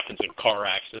 It happens in car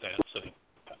accidents, and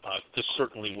this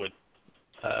certainly would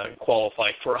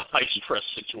qualify for a high-stress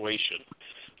situation.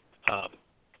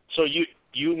 So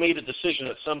you made a decision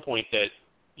at some point that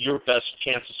your best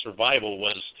chance of survival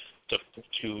was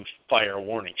to fire a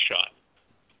warning shot.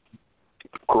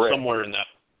 Correct. Somewhere in that,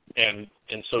 and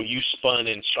so you spun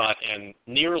and shot and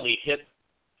nearly hit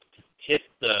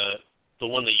the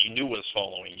one that you knew was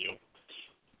following you.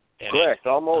 And correct.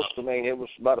 Almost. It was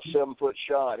about a 7-foot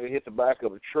shot. It hit the back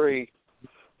of a tree.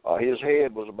 His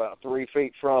head was about 3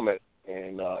 feet from it,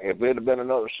 and if it had been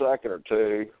another second or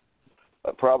two,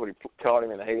 I probably caught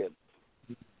him in the head.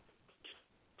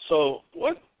 So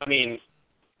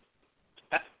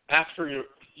after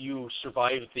you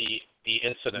survived the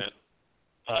incident,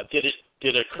 did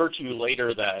it occur to you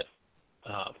later that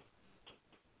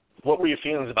what were your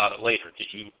feelings about it later?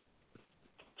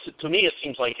 To me, it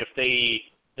seems like if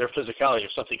their physicality,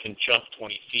 if something can jump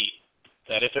 20 feet,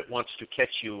 that if it wants to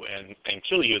catch you and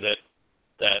kill you, that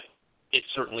it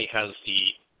certainly has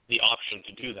the option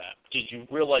to do that. Did you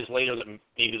realize later that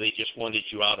maybe they just wanted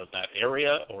you out of that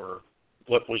area, or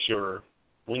what was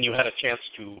when you had a chance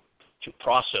to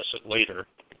process it later?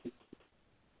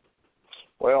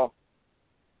 Well,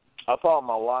 I thought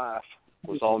my life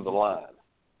was on the line.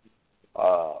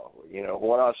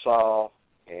 What I saw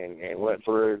and went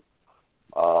through,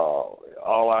 all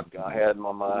I had in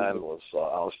my mind was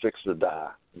I was fixing to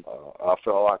die. I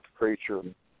felt like the creature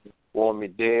wanted me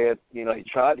dead. He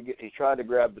tried to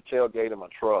grab the tailgate of my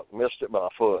truck, missed it by a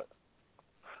foot.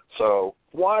 So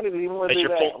why did he want to do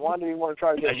that? Why did he want to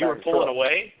try to get as you were pulling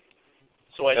away?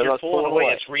 So as you're pulling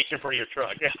away, it's reaching for your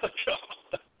truck.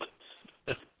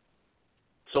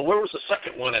 So where was the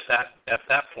second one at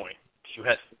that point? He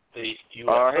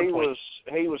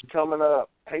was coming up.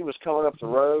 He was coming up the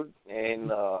road,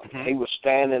 and he was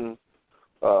standing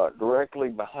directly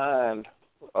behind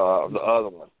the other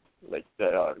one that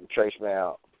chased me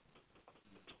out.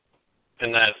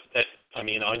 And that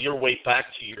on your way back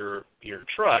to your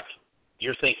truck,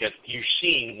 you're thinking you're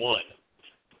seeing one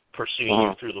pursuing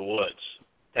you through the woods.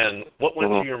 And what went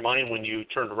through your mind when you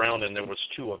turned around and there was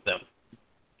two of them?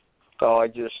 Oh,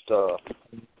 it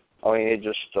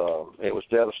was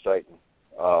devastating.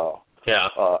 As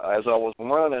I was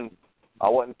running, I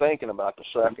wasn't thinking about the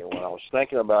second one. I was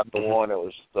thinking about the one that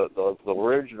was the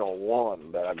original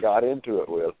one that I got into it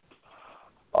with.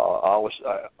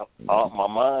 My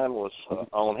mind was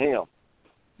on him.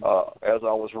 As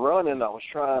I was running, I was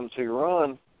trying to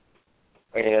run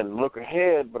and look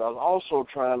ahead, but I was also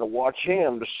trying to watch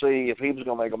him to see if he was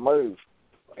going to make a move.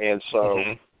 And so,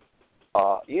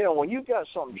 when you've got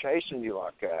something chasing you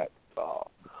like that,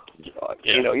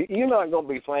 you're not going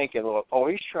to be thinking, oh,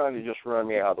 he's trying to just run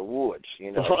me out of the woods.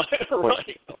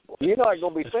 Right. You're not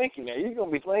going to be thinking that. You're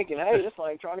going to be thinking, hey, this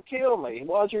thing's trying to kill me.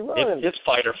 Why's he running? It's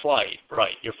fight or flight,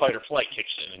 right? Your fight or flight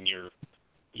kicks in, and you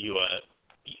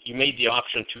made the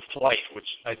option to flight, which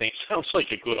I think sounds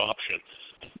like a good option.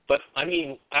 But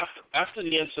after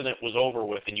the incident was over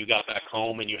with, and you got back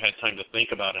home, and you had time to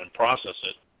think about it and process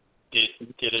it,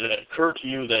 did it occur to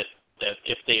you that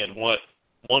if they had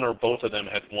one or both of them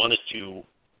had wanted to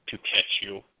catch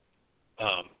you,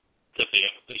 that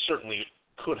they certainly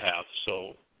could have,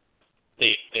 so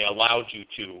they allowed you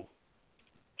to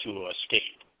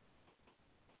escape?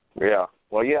 Yeah.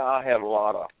 Well, yeah, I had a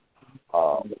lot of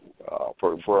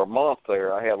for a month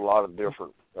there. I had a lot of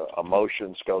different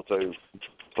emotions go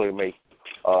through me.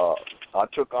 I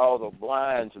took all the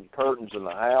blinds and curtains in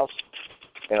the house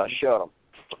and I shut them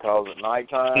because at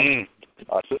nighttime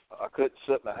I couldn't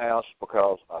sit in the house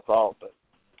because I thought that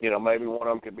maybe one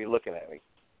of them could be looking at me.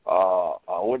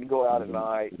 I wouldn't go out at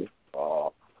night.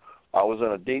 I was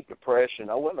in a deep depression.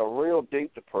 I went in a real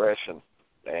deep depression,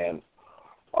 and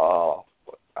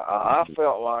I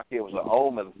felt like it was an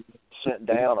omen sent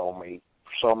down on me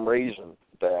for some reason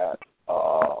that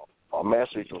a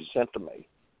message was sent to me,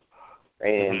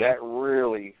 and that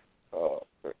really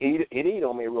it ate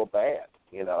on me real bad,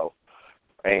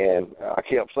 And I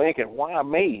kept thinking, why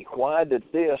me? Why did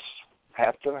this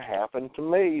have to happen to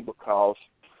me? Because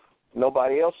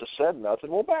nobody else has said nothing.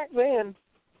 Well, back then,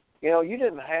 you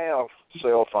didn't have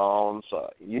cell phones.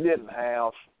 You didn't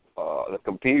have the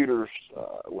computers.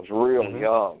 It was real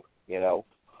young, You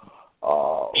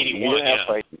didn't have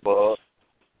Facebook.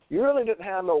 You really didn't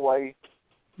have no way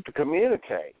to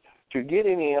communicate, to get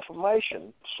any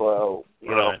information. So,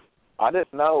 I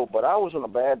didn't know, but I was in a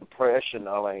bad depression.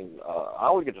 I mean, I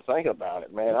would get to thinking about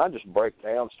it, man. I'd just break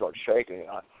down and start shaking.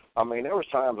 I mean, there was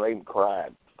times I even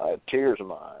cried. I had tears in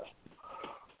my eyes.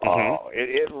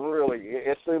 It really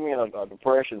threw me in a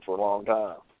depression for a long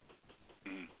time.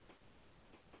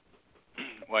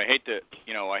 Well, I hate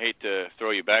to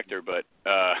throw you back there, but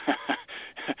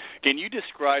can you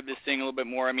describe this thing a little bit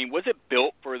more? I mean, was it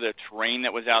built for the terrain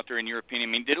that was out there, in your opinion?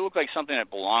 I mean, did it look like something that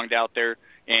belonged out there?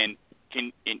 And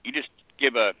can you just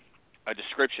give a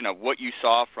description of what you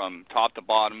saw from top to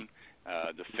bottom,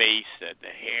 the face, the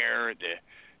hair,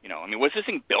 I mean, was this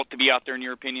thing built to be out there, in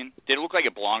your opinion? Did it look like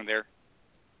it belonged there?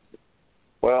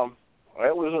 Well,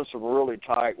 it was in some really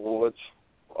tight woods.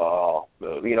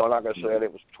 Like I said,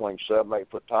 it was between 7 and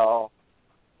 8 foot tall.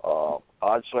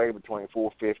 I'd say between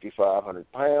 450,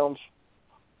 500 pounds.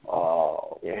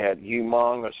 It had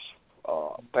humongous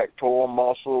pectoral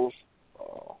muscles,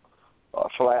 a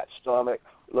flat stomach,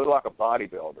 looked like a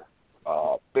bodybuilder.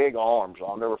 Big arms.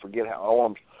 I'll never forget how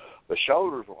arms. The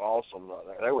shoulders were awesome.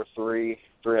 They were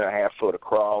 3.5 foot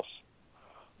across.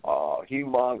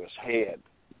 Humongous head.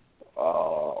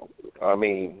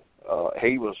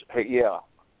 He was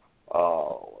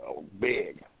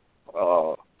big.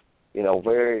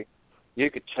 Very. You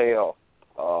could tell.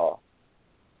 I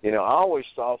always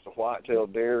thought the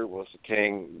white-tailed deer was the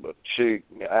king, but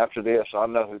after this, I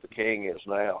know who the king is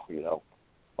now.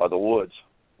 Of the woods.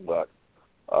 But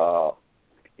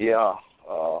you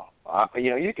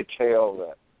could tell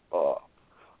that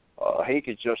he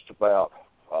could just about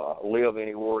live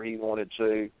anywhere he wanted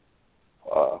to,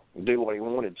 do what he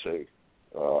wanted to.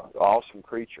 Awesome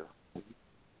creature.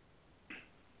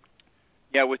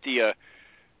 Yeah, with the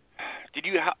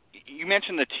you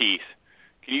mentioned the teeth.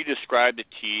 Can you describe the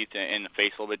teeth and the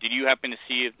face a little bit? Did you happen to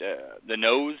see the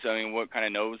nose? I mean, what kind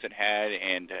of nose it had,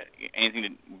 and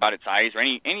anything about its eyes, or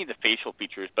any of the facial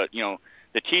features? But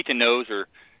the teeth and nose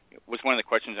was one of the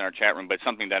questions in our chat room, but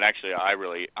something that actually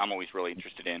I'm always really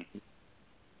interested in.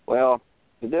 Well,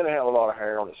 he didn't have a lot of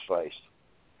hair on his face.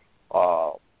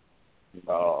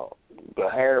 The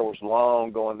hair was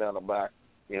long going down the back,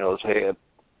 his head.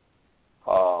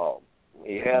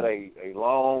 He had a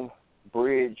long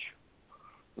bridge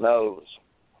nose,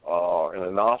 and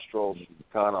the nostrils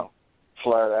kind of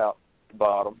flared out at the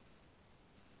bottom.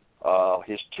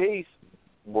 His teeth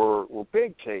were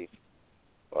big teeth,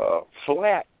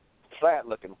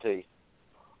 flat-looking teeth.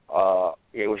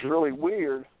 It was really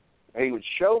weird. He would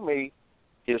show me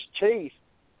his teeth,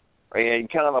 and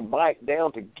he'd kind of bite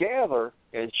down together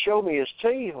and show me his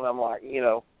teeth, and I'm like,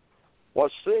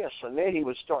 what's this? And then he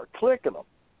would start clicking them.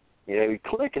 He'd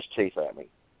click his teeth at me.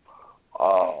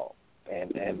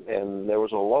 And there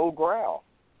was a low growl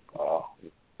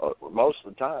most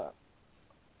of the time.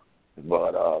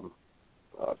 But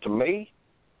to me,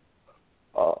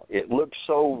 it looked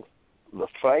so, the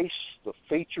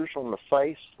features on the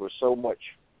face were so much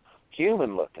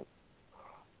human looking.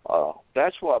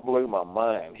 That's what blew my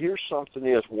mind. Here's something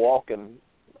is walking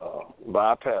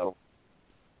bipedal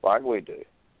like we do.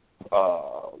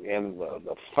 And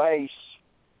the face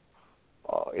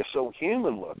is so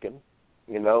human looking,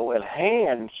 and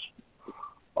hands,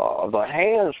 the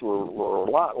hands were a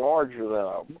lot larger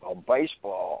than a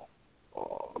baseball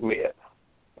mitt.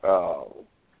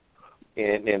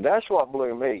 And that's what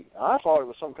blew me. I thought it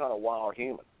was some kind of wild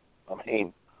human. I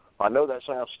mean, I know that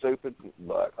sounds stupid,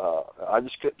 but I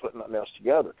just couldn't put nothing else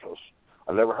together because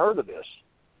I never heard of this.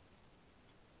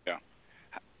 Yeah.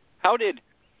 How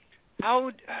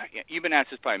you've been asked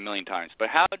this probably a million times, but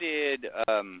how did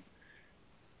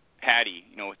Patty,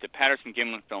 with the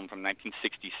Patterson-Gimlin film from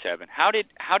 1967, how did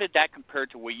that compare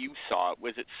to what you saw?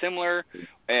 Was it similar?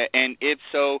 And if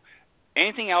so,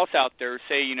 anything else out there,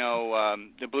 say,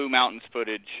 the Blue Mountains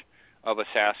footage of a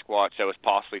Sasquatch that was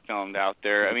possibly filmed out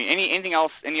there? I mean, anything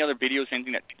else, any other videos,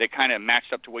 anything that kind of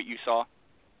matched up to what you saw?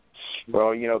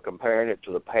 Well, comparing it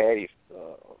to the Patty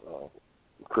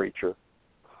creature,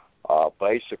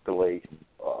 basically,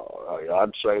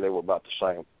 I'd say they were about the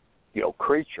same,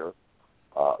 creature.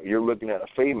 You're looking at a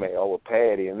female with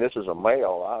Patty, and this is a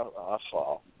male I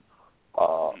saw.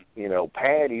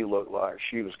 Patty looked like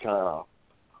she was kind of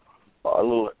a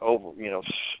little over,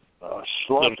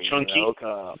 slumpy, chunky.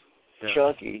 Kind of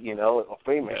chunky, a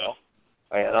female.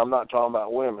 Yeah. And I'm not talking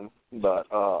about women, but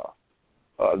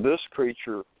this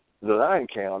creature that I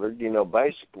encountered,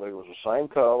 basically was the same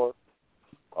color,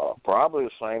 probably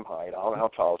the same height. I don't know how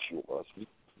tall she was.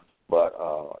 But,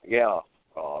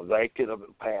 they could have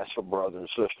been passed for brother and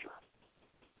sister.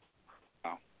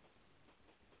 Wow.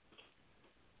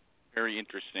 Very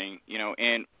interesting.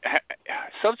 And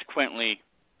subsequently,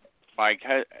 Mike,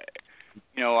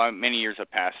 many years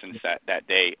have passed since that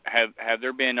day. Have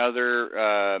there been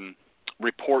other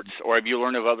reports, or have you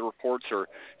learned of other reports, or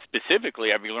specifically,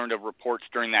 have you learned of reports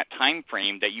during that time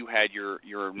frame that you had your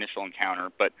initial encounter?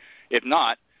 But if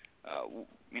not,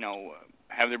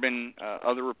 have there been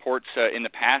other reports in the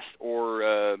past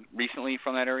or recently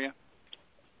from that area?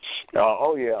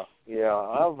 Oh yeah.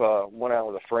 I've went out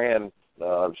with a friend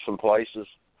some places.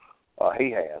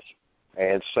 He has,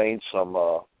 and seen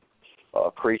some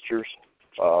creatures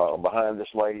behind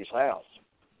this lady's house.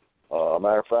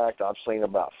 Matter of fact, I've seen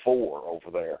about 4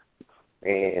 over there,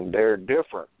 and they're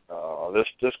different.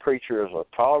 This creature is a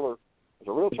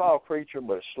real tall creature,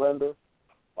 but it's slender,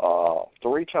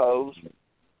 3 toes,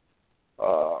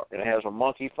 and it has a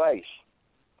monkey face.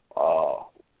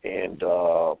 And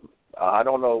I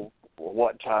don't know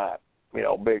what type,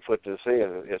 Bigfoot this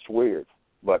is. It's weird,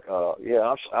 but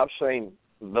I've seen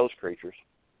those creatures.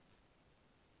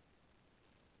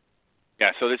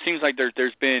 Yeah, so it seems like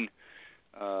there's been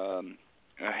a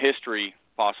history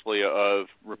possibly of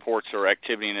reports or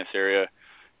activity in this area.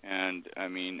 And, I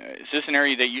mean, is this an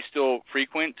area that you still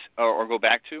frequent or go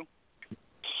back to?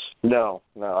 No,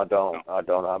 I don't. No. I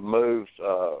don't. I've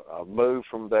moved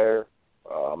from there.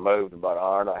 I moved about an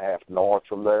hour and a half north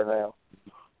from there now.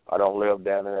 I don't live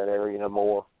down in that area no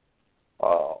more.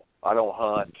 I don't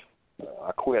hunt.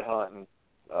 I quit hunting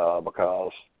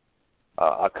because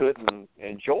I couldn't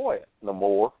enjoy it no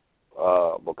more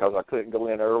because I couldn't go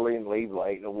in early and leave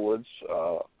late in the woods.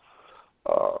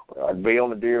 I'd be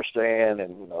on the deer stand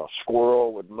and a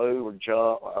squirrel would move or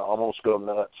jump. I almost go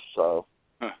nuts. So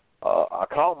I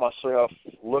caught myself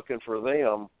looking for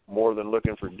them more than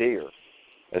looking for deer.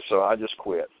 And so I just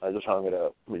quit. I just hung it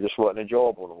up. It just wasn't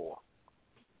enjoyable anymore.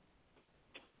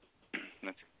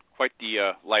 That's quite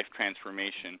the life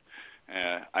transformation.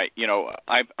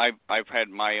 I've had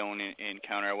my own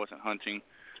encounter. I wasn't hunting,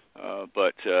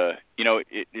 but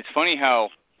it's funny how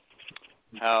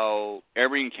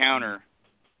every encounter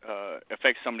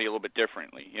affects somebody a little bit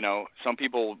differently. Some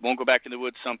people won't go back to the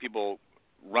woods. Some people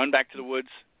run back to the woods.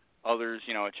 Others,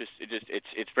 it's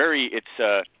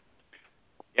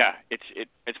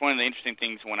one of the interesting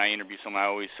things when I interview someone. I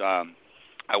always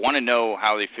I want to know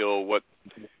how they feel, what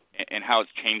and how it's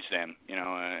changed them.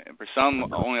 For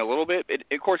some only a little bit.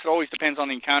 Of course, it always depends on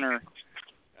the encounter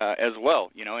as well.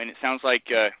 And it sounds like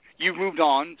you've moved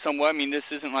on somewhat. I mean, this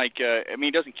isn't like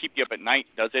it doesn't keep you up at night,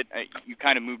 does it? You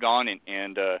kind of moved on, and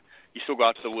you still go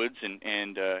out to the woods,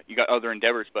 and you got other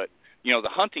endeavors, but. The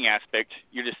hunting aspect,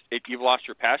 you've lost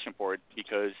your passion for it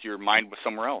because your mind was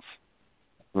somewhere else.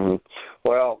 Mm-hmm.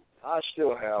 Well, I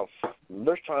still have.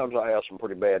 There's times I have some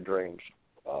pretty bad dreams.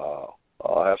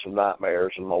 I have some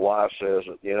nightmares, and my wife says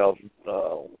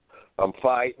that I'm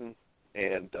fighting,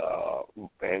 and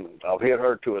I've hit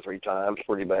her 2 or 3 times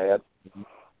pretty bad.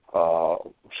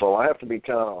 So I have to be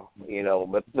kind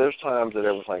of But there's times that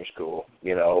everything's cool,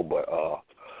 But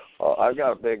I've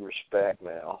got a big respect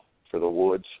now for the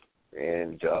woods.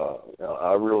 And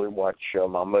I really watch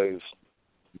my moves.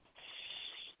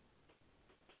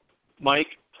 Mike,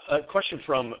 a question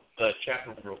from the chat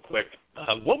room real quick.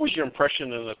 What was your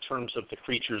impression in the terms of the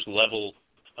creature's level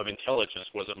of intelligence?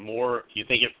 Was it more, you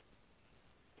think it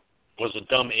was a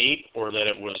dumb ape or that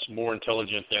it was more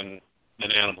intelligent than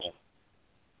an animal?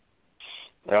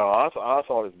 No, I thought it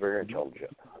was very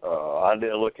intelligent. I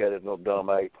didn't look at it no dumb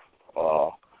ape.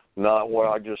 not what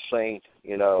I just seen,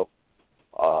 in the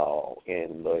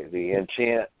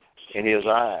intent in his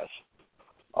eyes.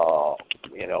 The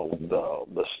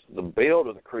build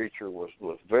of the creature was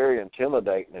very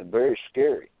intimidating and very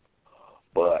scary.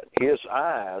 But his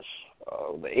eyes,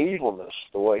 the evilness,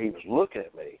 the way he was looking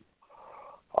at me,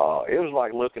 it was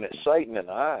like looking at Satan in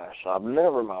the eyes. I've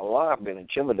never in my life been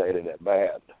intimidated that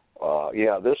bad.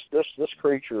 This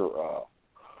creature,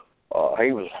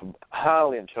 he was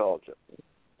highly intelligent.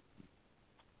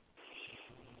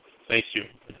 Thank you.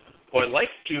 Well, I'd like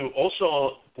to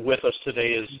also with us today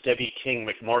is Debbie King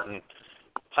McMartin.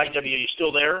 Hi, Debbie. Are you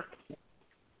still there?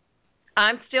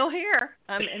 I'm still here.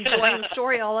 I'm enjoying the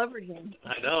story all over again.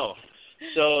 I know.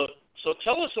 So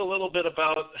tell us a little bit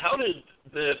about how did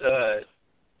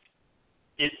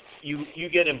you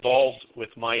get involved with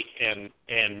Mike and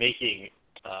making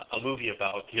a movie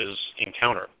about his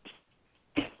encounter?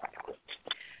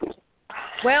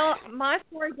 Well, my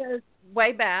story goes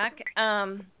way back.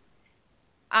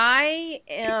 I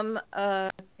am an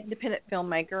independent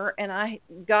filmmaker, and I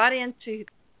got into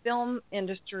film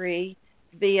industry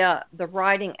via the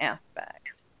writing aspect.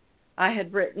 I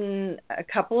had written a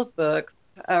couple of books,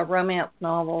 romance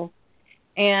novels,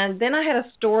 and then I had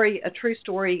a true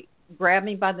story, grab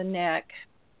me by the neck,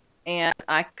 and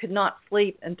I could not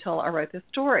sleep until I wrote this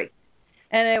story.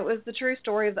 And it was the true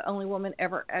story of the only woman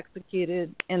ever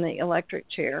executed in the electric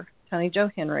chair, Tony Jo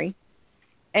Henry.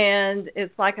 And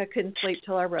it's like I couldn't sleep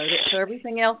till I wrote it. So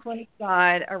everything else went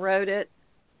aside. I wrote it,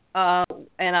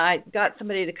 and I got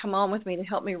somebody to come on with me to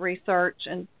help me research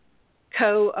and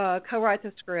co-write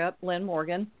the script, Lynn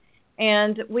Morgan.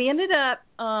 And we ended up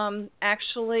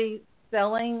actually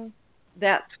selling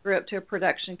that script to a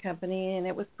production company, and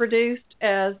it was produced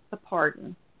as The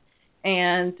Pardon.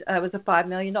 And it was a $5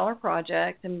 million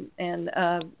project, and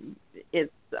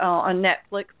it's on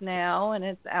Netflix now, and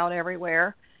it's out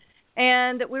everywhere.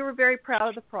 And we were very proud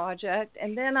of the project.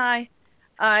 And then I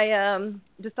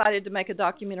decided to make a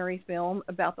documentary film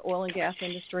about the oil and gas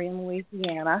industry in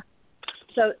Louisiana.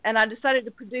 And I decided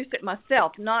to produce it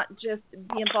myself, not just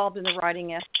be involved in the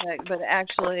writing aspect, but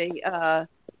actually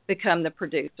become the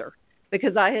producer,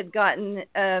 because I had gotten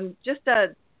just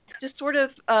sort of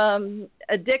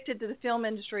addicted to the film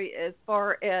industry as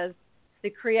far as the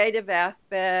creative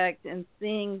aspect and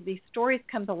seeing these stories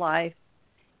come to life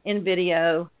in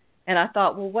video. And I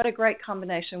thought, well, what a great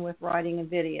combination with writing and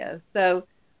video. So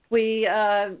we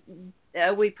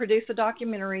produced a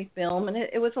documentary film, and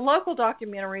it was a local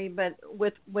documentary, but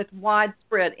with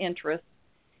widespread interest.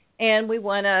 And we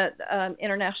won an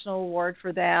international award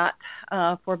for that,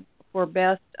 for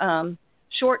best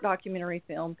short documentary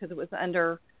film, because it was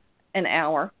under an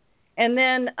hour. And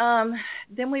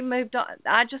then we moved on.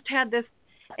 I just had this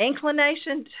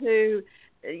inclination to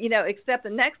accept the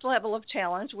next level of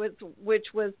challenge, which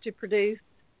was to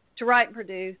write and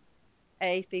produce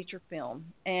a feature film.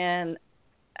 And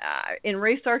in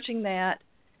researching that,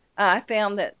 I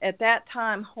found that at that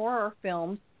time horror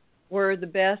films were the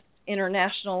best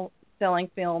international selling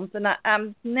films. And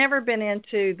I've never been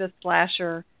into the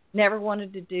slasher, never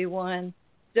wanted to do one,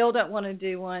 still don't want to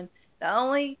do one. The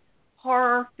only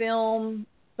horror film,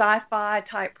 sci-fi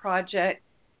type project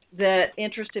that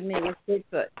interested me was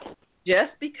Bigfoot.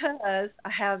 Just because I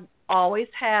have always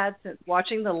had, since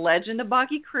watching The Legend of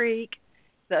Boggy Creek,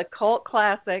 the cult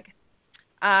classic,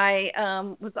 I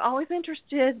was always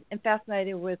interested and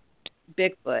fascinated with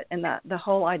Bigfoot and the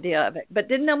whole idea of it, but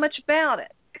didn't know much about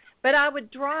it. But I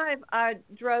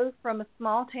drove from a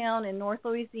small town in North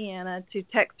Louisiana to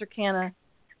Texarkana,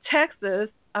 Texas.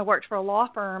 I worked for a law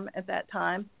firm at that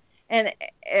time, and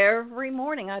every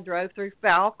morning I drove through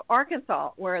Falk,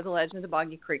 Arkansas, where The Legend of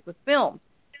Boggy Creek was filmed.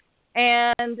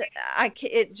 And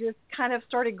it just kind of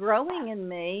started growing in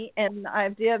me, and the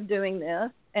idea of doing this.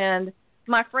 And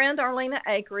my friend Arlena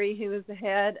Akery, who is the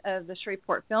head of the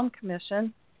Shreveport Film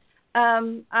Commission,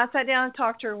 I sat down and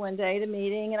talked to her one day at a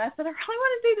meeting, and I said, I really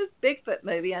want to do this Bigfoot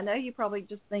movie. I know you probably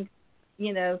just think,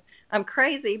 I'm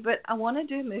crazy, but I want to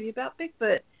do a movie about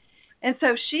Bigfoot. And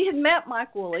so she had met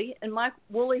Mike Woolley, and Mike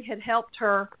Woolley had helped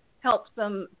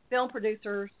some film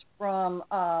producers from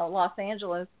Los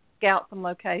Angeles scout some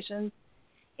locations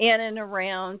in and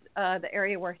around the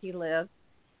area where he lives.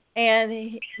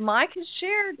 And Mike has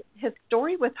shared his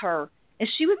story with her, and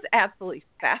she was absolutely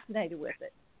fascinated with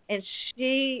it. And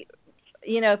she,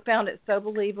 found it so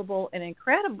believable and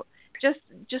incredible, just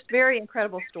very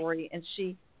incredible story. And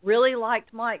she really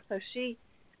liked Mike, so she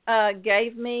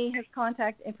gave me his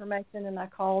contact information, and I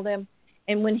called him.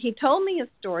 And when he told me his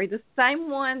story, the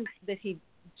same one that he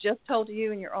just told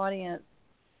you in your audience,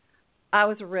 I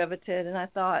was riveted, and I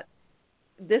thought,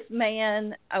 this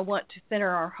man, I want to center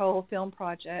our whole film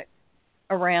project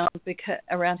around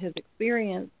his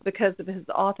experience because of his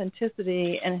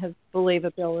authenticity and his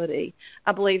believability.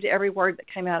 I believed every word that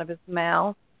came out of his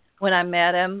mouth. When I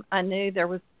met him, I knew there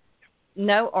was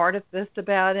no artifice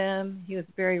about him. He was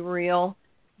very real.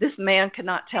 This man could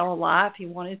not tell a lie if he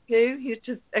wanted to. He was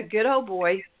just a good old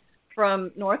boy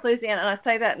from North Louisiana, and I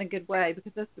say that in a good way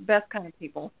because that's the best kind of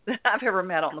people that I've ever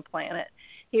met on the planet.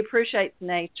 He appreciates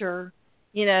nature.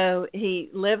 You know, he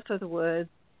lives with the woods,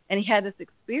 and he had this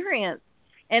experience.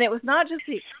 And it was not just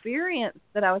the experience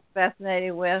that I was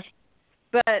fascinated with,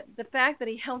 but the fact that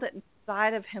he held it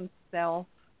inside of himself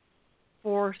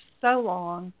for so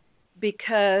long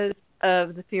because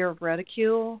of the fear of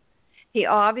ridicule. He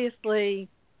obviously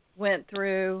went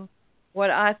through what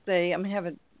I see. I mean, I have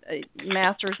a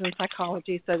master's in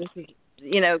psychology, so this is,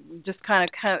 you know, just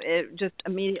just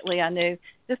immediately I knew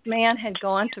this man had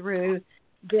gone through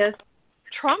this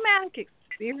traumatic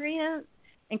experience,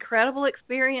 incredible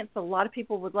experience a lot of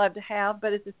people would love to have,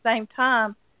 but at the same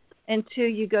time, until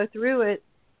you go through it,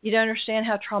 you don't understand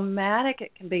how traumatic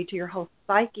it can be to your whole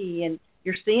psyche, and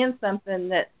you're seeing something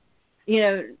that, you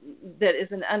know, that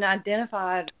is an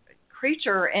unidentified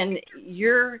creature, and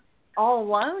you're all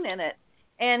alone in it.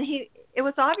 And it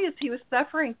was obvious he was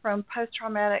suffering from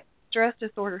post-traumatic stress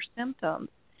disorder symptoms.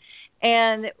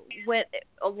 And when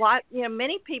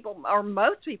many people, or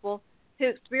most people, who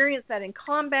experience that in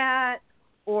combat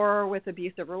or with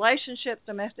abusive relationships,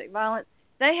 domestic violence,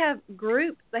 they have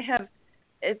groups, they have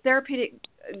a therapeutic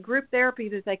group therapy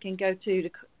that they can go to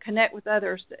connect with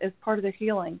others as part of their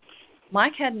healing.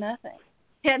 Mike had nothing.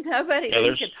 He had nobody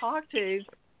he could talk to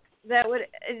that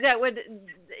would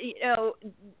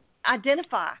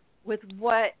identify with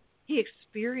what he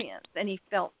experienced, and he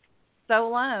felt so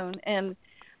alone. And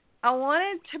I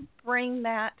wanted to bring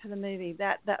that to the movie,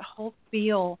 that whole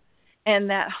feel and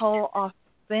that whole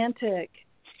authentic,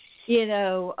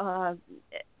 the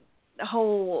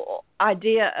whole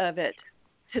idea of it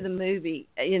to the movie.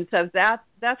 And so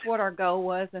that's what our goal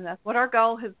was, and that's what our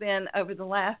goal has been over the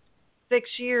last 6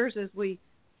 years as we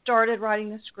started writing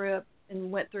the script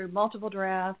and went through multiple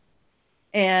drafts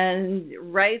and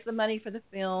raised the money for the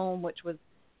film, which was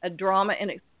a drama in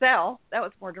itself. That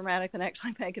was more dramatic than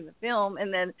actually making the film.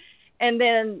 And then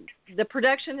the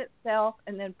production itself,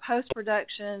 and then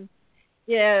post-production,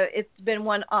 it's been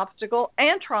one obstacle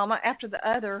and trauma after the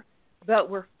other, but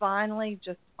we're finally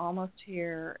just almost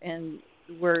here, and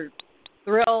we're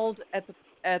thrilled at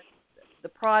the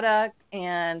product,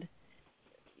 and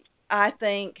I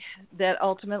think that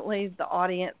ultimately the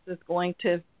audience is going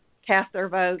to cast their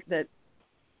vote that,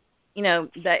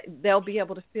 that they'll be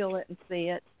able to feel it and see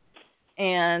it.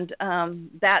 And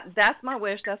that's my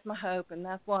wish, that's my hope, and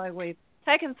that's why we've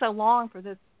taken so long for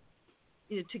this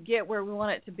to get where we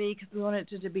want it to be, because we want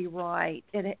it to be right.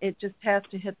 It just has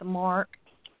to hit the mark,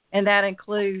 and that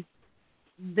includes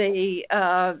the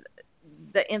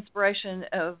inspiration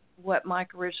of what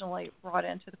Mike originally brought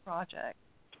into the project.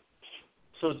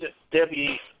 So,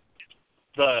 Debbie,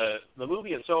 the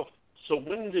movie itself, so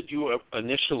when did you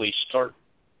initially start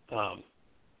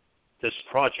this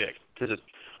project? Because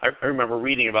I remember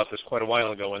reading about this quite a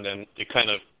while ago, and then it kind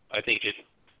of, I think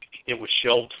it was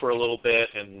shelved for a little bit,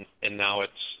 and now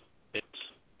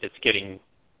it's getting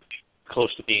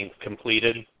close to being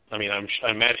completed. I mean, I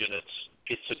imagine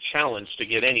it's a challenge to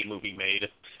get any movie made.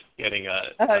 Getting a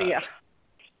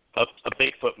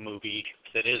Bigfoot movie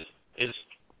that is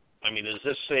I mean, is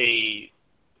this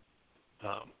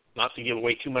not to give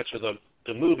away too much of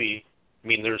the movie? I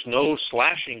mean, there's no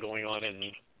slashing going on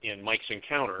in Mike's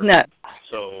encounter. No.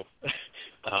 So,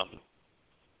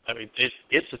 I mean,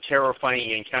 it's a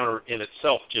terrifying encounter in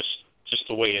itself, just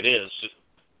the way it is.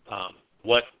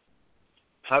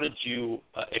 How did you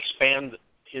expand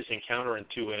his encounter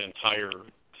into an entire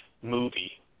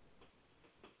movie?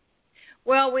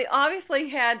 Well, we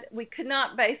could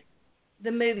not base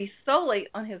the movie solely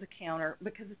on his encounter,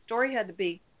 because the story had to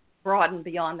be broadened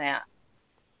beyond that.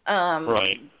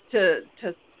 Right. To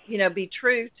be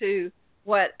true to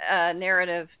what a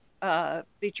narrative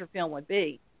feature film would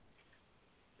be.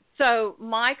 So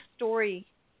Mike's story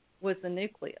was the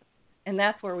nucleus, and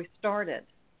that's where we started.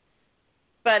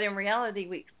 But in reality,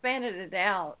 we expanded it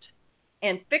out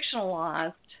and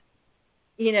fictionalized,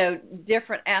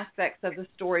 different aspects of the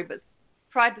story, but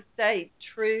tried to stay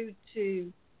true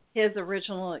to his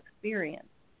original experience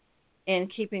and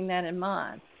keeping that in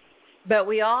mind. But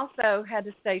we also had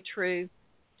to stay true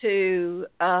to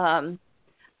a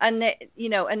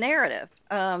narrative,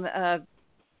 a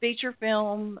feature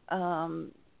film,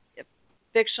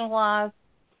 fictionalized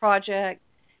project,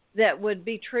 that would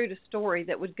be true to story,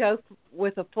 that would go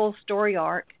with a full story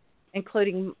arc,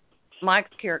 including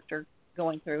Mike's character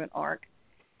going through an arc.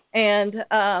 And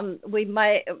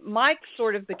Mike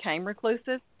sort of became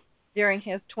reclusive during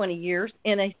his 20 years,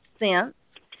 in a sense.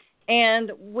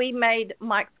 And we made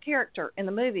Mike's character in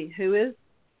the movie, who is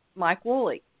Mike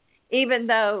Woolley. Even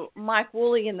though Mike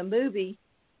Woolley in the movie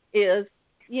is,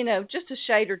 just a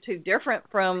shade or two different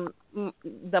from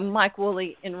the Mike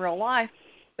Woolley in real life,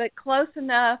 but close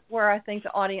enough where I think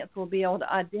the audience will be able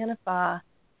to identify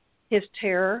his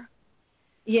terror,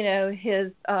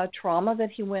 his trauma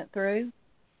that he went through,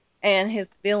 and his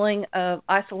feeling of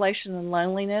isolation and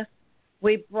loneliness.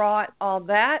 We brought all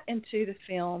that into the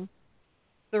film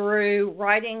through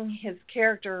writing his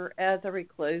character as a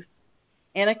recluse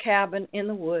in a cabin in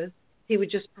the woods. He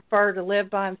would just prefer to live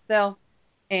by himself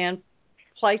and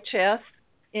play chess,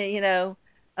 with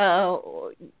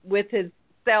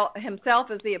himself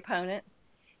as the opponent,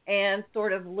 and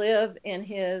sort of live in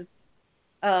his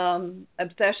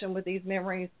obsession with these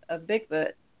memories of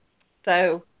Bigfoot.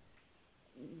 So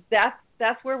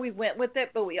that's where we went with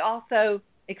it, but we also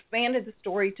expanded the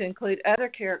story to include other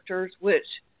characters, which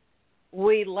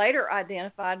we later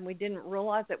identified, and we didn't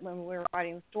realize it when we were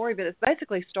writing the story, but it's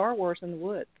basically Star Wars in the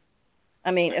woods. I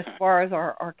mean, as far as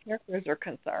our characters are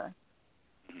concerned.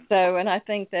 So, and I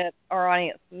think that our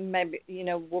audience maybe,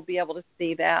 will be able to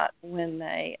see that when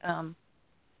they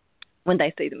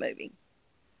see the movie.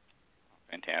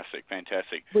 Fantastic.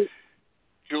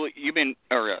 Julie,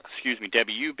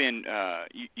 Debbie, you've been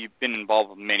involved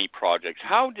with many projects.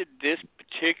 How did this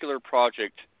particular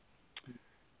project,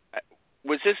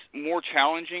 was this more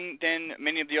challenging than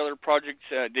many of the other projects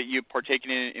that you've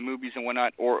partaken in movies and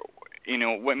whatnot? Or,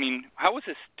 how was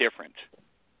this different?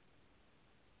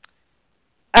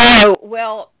 Oh,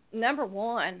 well, number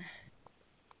one,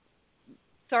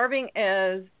 serving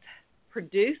as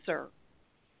producer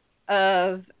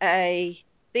of a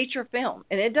feature film,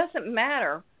 and it doesn't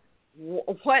matter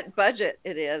what budget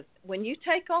it is. When you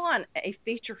take on a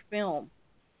feature film,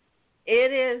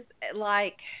 it is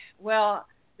like, well,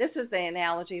 this is the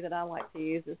analogy that I like to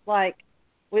use. It's like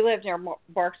we live near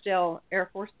Barksdale Air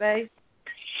Force Base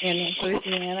in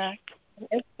Louisiana.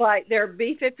 It's like there are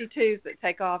B-52s that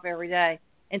take off every day.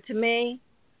 And to me,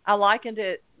 I likened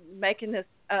it, making this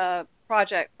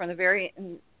project from the very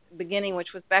beginning,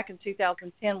 which was back in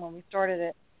 2010 when we started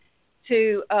it,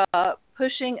 to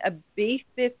pushing a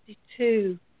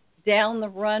B-52 down the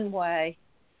runway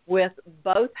with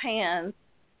both hands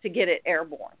to get it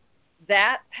airborne.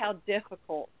 That's how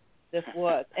difficult this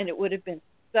was. And it would have been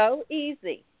so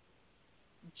easy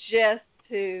just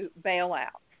to bail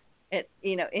out at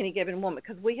any given moment,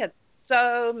 because we had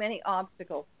so many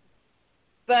obstacles.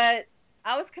 But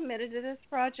I was committed to this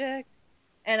project,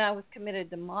 and I was committed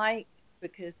to Mike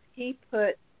because he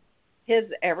put his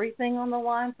everything on the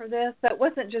line for this. So it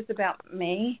wasn't just about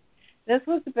me. This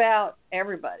was about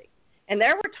everybody. And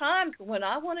there were times when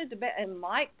I wanted to and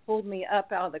Mike pulled me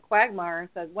up out of the quagmire and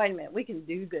said, wait a minute, we can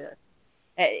do this.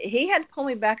 He had to pull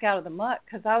me back out of the muck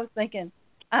because I was thinking,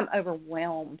 I'm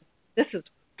overwhelmed. This is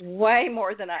way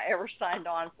more than I ever signed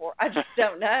on for. I just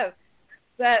don't know.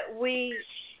 But we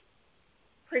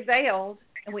prevailed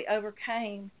and we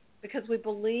overcame because we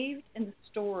believed in the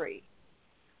story,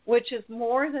 which is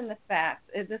more than the facts.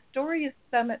 The story is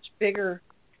so much bigger,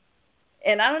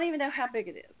 and I don't even know how big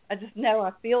it is. I just know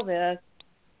I feel this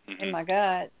in my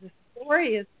gut. The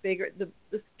story is bigger.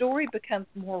 The story becomes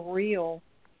more real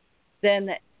than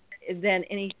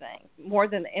anything, more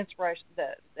than the inspiration,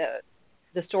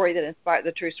 the story that inspired,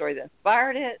 the true story that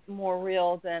inspired it, more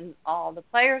real than all the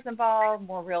players involved,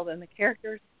 more real than the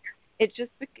characters. It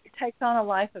just takes on a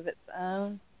life of its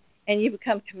own, and you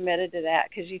become committed to that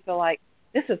because you feel like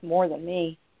this is more than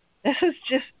me. This is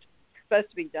just supposed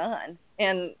to be done.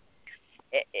 And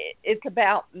it's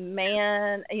about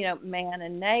man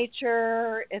and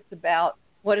nature. It's about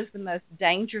what is the most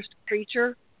dangerous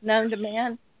creature known to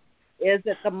man. Is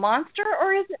it the monster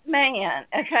or is it man?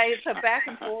 Okay, so back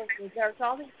and forth. There's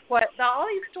all these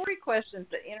story questions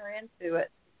that enter into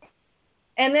it.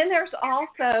 And then there's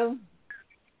also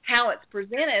how it's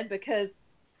presented, because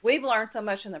we've learned so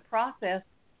much in the process.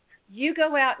 You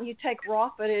go out and you take raw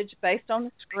footage based on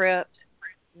the script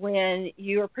when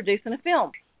you are producing a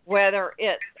film, whether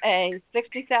it's a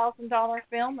 $60,000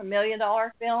 film, $1 million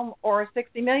film, or a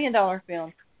 $60 million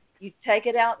film. You take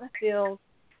it out in the field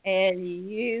and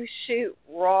you shoot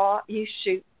raw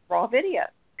video.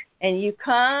 And you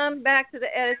come back to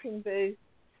the editing booth,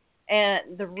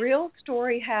 and the real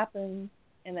story happens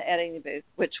in the editing booth,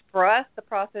 which for us, the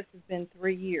process has been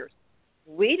 3 years.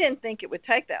 we didn't think it would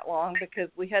take that long because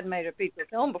we hadn't made a feature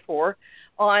film before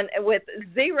with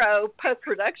zero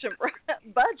post-production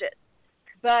budget.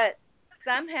 But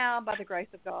somehow, by the grace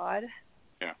of God,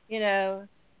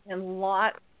 and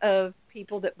lots of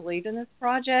people that believed in this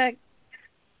project,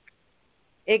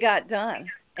 it got done.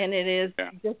 And it is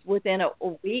just within a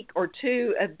week or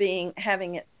two of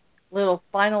having its little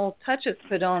final touches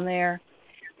put on there.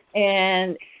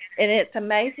 And it's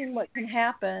amazing what can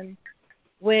happen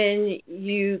when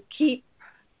you keep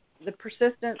the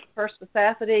persistence,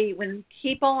 perspicacity, when you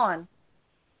keep on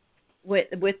with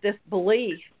this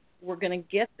belief, we're going to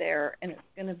get there, and it's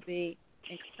going to be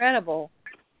incredible.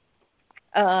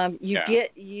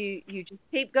 You just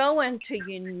keep going till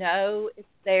you know it's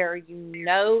there. You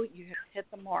know you have hit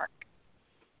the mark,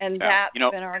 and that's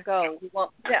been our goal. We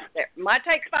won't get there. It might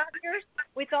take 5 years.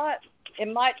 We thought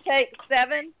it might take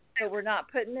 7. So we're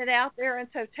not putting it out there in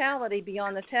totality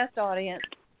beyond the test audience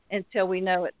until we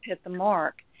know it's hit the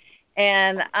mark.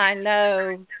 And I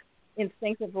know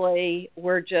instinctively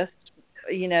we're just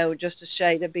a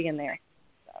shade of being there.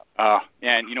 So.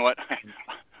 And you know what?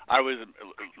 I was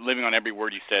living on every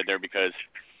word you said there because,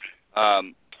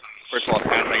 first of all, it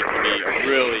sounds like to be a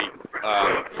really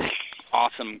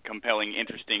awesome, compelling,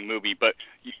 interesting movie. But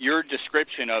your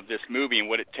description of this movie and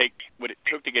what it took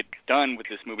to get done with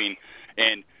this movie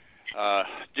and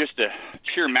just the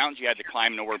sheer mountains you had to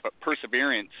climb nowhere, but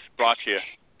perseverance brought you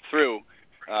through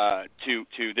to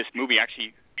this movie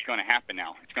actually going to happen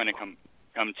now. It's going to come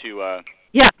to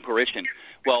fruition.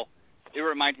 Well, it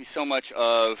reminds me so much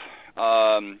of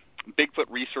Bigfoot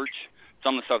research,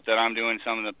 some of the stuff that I'm doing,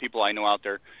 some of the people I know out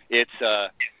there. It's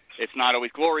not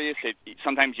always glorious.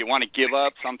 Sometimes you want to give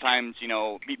up. Sometimes,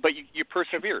 but you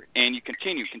persevere and you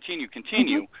continue.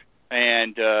 Mm-hmm.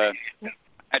 And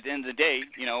at the end of the day,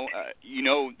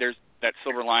 there's that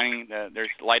silver lining. There's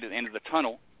light at the end of the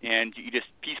tunnel, and you just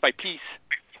piece by piece,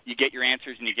 you get your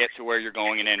answers and you get to where you're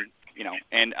going. And then,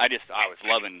 and I was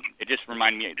loving. It just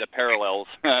reminded me the parallels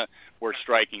were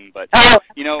striking. But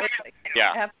Absolutely.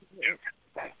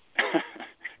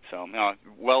 So, no,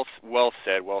 well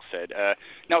said.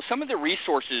 Now, some of the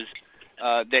resources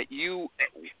that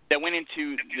went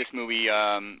into this movie,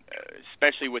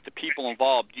 especially with the people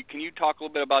involved. Can you talk a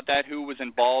little bit about that? Who was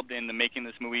involved in the making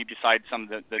of this movie besides some of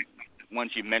the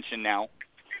ones you mentioned now?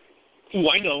 Oh,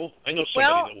 I know somebody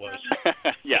that was.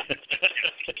 Yeah.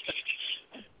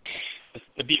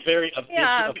 It'd be of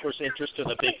course, interest in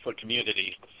the Bigfoot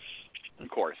community. Of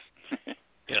course.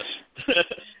 Yes.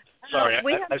 Sorry,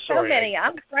 we have so many.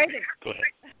 I'm afraid. Go ahead.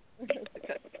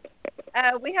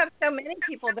 We have so many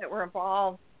people that were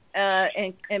involved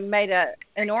and made an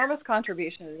enormous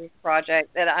contribution to this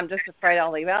project that I'm just afraid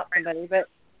I'll leave out somebody. But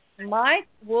Mike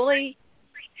Woolley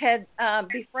had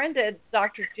befriended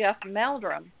Dr. Jeff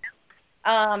Meldrum.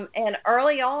 And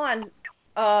early on,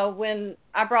 when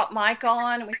I brought Mike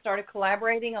on and we started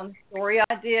collaborating on the story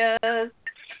ideas,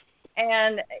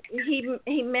 and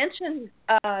he mentioned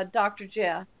Dr.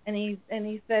 Jeff, and he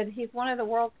said he's one of the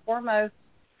world's foremost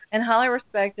and highly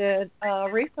respected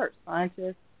research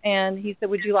scientists. And he said,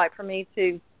 would you like for me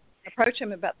to approach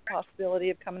him about the possibility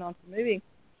of coming on to the movie?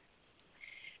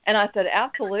 And I said,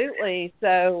 absolutely.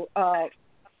 So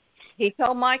he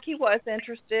told Mike he was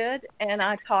interested, and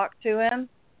I talked to him,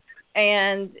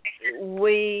 and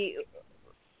we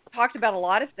talked about a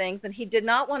lot of things, and he did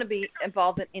not want to be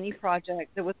involved in any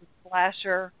project that was a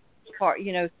slasher, or,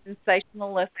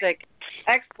 sensationalistic,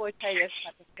 exploitative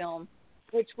type of film,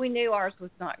 which we knew ours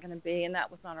was not going to be, and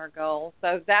that was not our goal.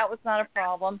 So that was not a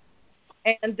problem.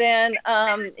 And then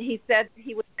he said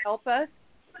he would help us.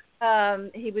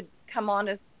 He would come on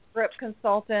as script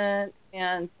consultant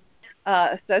and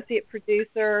associate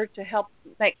producer to help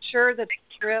make sure that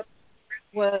the script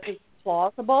was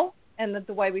plausible and that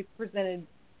the way we presented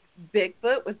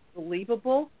Bigfoot was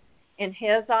believable in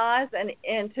his eyes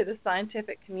and to the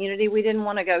scientific community. We didn't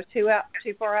want to go too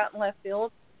far out in left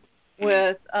field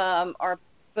with our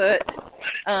foot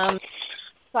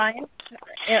science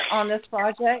on this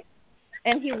project.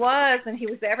 And he was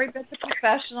every bit the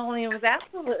professional, and he was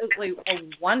absolutely a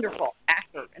wonderful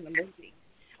actor in the movie.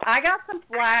 I got some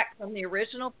flack from the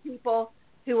original people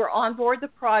who were on board the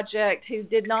project who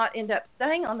did not end up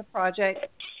staying on the project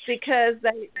because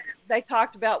they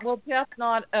talked about, well, Jeff's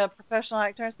not a professional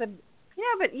actor. I said, yeah,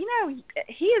 but,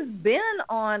 he has been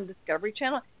on Discovery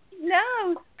Channel. He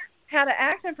knows how to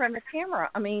act in front of the camera.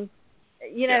 I mean,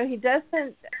 he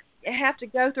doesn't have to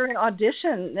go through an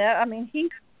audition. I mean,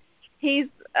 he's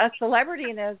a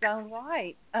celebrity in his own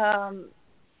right.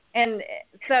 And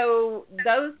so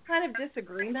those kind of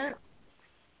disagreements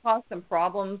caused some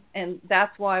problems, and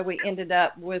that's why we ended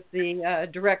up with the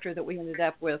director that we ended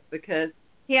up with, because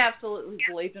he absolutely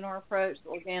believed in our approach, the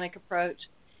organic approach.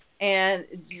 And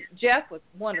Jeff was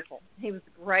wonderful. He was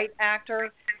a great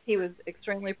actor. He was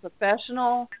extremely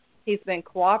professional. He's been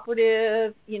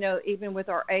cooperative, even with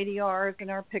our ADRs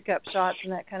and our pickup shots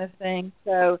and that kind of thing.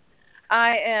 So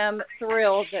I am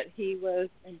thrilled that he was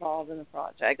involved in the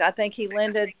project. I think he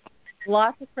lended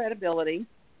lots of credibility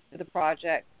to the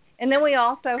project. And then we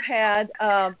also had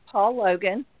Paul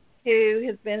Logan, who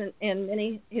has been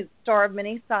in he's star of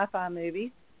many sci-fi movies,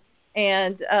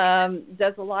 and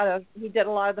did a lot of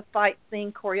the fight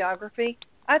scene choreography.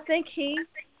 I think he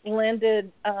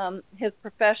lended his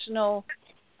professional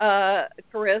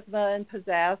charisma and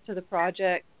pizzazz to the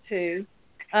project too.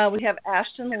 We have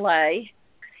Ashton Leigh,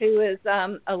 who is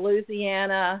a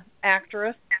Louisiana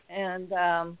actress and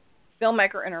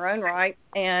filmmaker in her own right,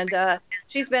 and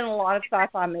she's been in a lot of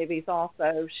sci-fi movies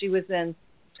also. She was in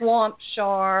Swamp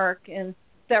Shark and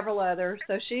several others,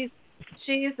 so she's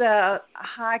a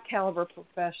high caliber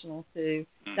professional too.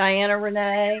 Diana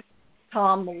Renee,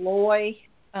 Tom Malloy,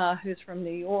 who's from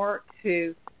New York,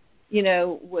 who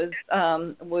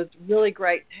was really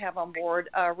great to have on board.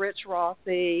 Rich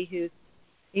Rossi,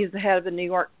 he's the head of the New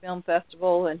York Film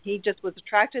Festival, and he just was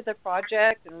attracted to the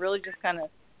project and really just kind of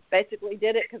basically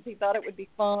did it because he thought it would be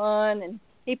fun. And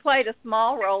he played a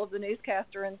small role of the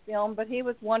newscaster in the film, but he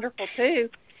was wonderful too.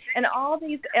 And all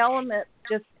these elements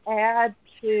just add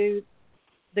to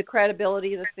the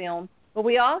credibility of the film. But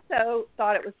we also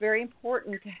thought it was very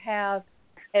important to have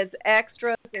as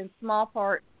extras in small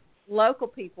parts local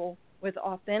people with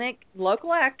authentic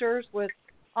local actors with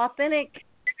authentic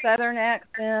Southern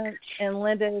accents and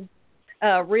lended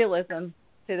realism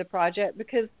to the project,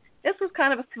 because this was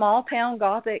kind of a small town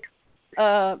gothic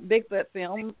Bigfoot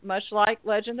film, much like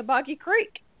Legend of Boggy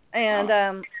Creek.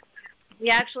 And we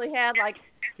actually had like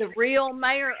the real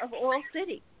mayor of Oil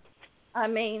City,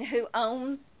 who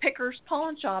owns Picker's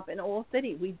Pawn Shop in Oil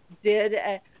City. We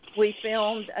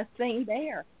filmed a scene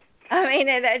there.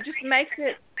 It just makes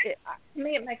it, to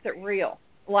me, it makes it real.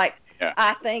 Like, yeah.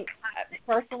 I think,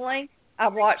 personally,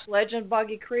 I've watched Legend of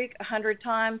Boggy Creek 100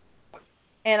 times,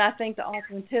 and I think the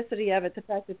authenticity of it, the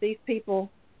fact that these people,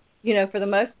 for the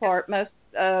most part, most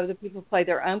of the people play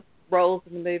their own roles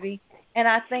in the movie, and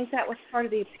I think that was part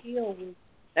of the appeal.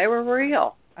 They were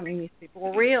real. These people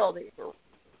were real. These were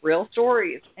real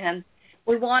stories, and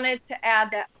we wanted to add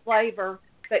that flavor,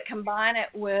 but combine it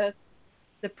with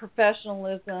the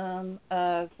professionalism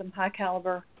of some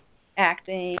high-caliber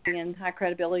acting and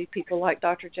high-credibility people like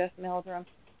Dr. Jess Meldrum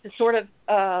to sort of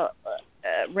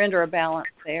render a balance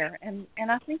there. And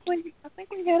I think we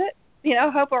hit it.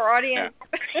 Hope our audience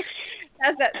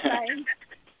has that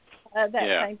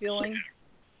same feeling.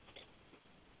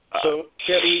 So,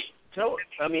 Debbie,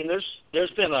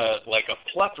 there's been a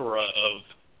plethora of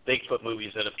Bigfoot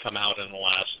movies that have come out in the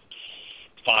last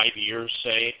 5 years,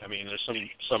 say. There's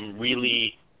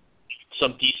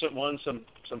some decent ones,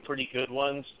 some pretty good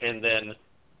ones, and then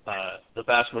the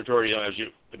vast majority, as you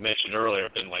mentioned earlier,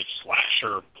 have been like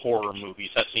slasher horror movies.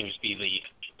 That seems to be the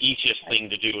easiest thing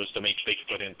to do, is to make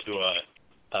Bigfoot into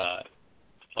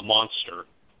a monster.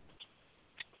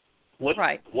 What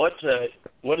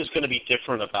is going to be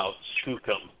different about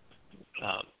Skookum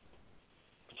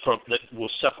that will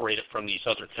separate it from these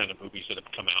other kind of movies that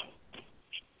have come out?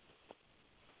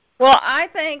 Well, I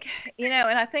think, and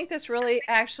I think this really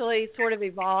actually sort of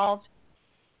evolved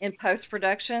in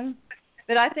post-production,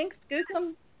 but I think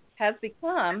Skookum has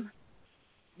become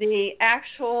the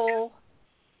actual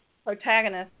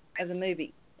protagonist of the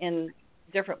movie in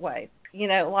different ways.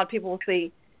 A lot of people will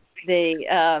see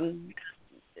the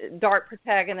dark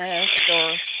protagonist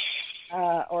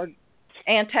or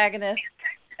antagonist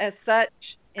as such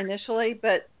initially,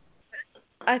 but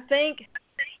I think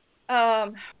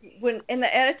when in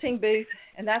the editing booth,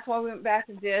 and that's why we went back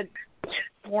and did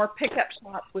more pickup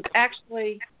shots with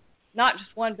actually not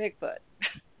just one Bigfoot.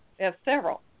 We have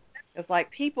several. It's like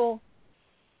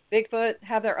Bigfoot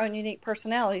have their own unique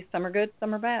personalities. Some are good,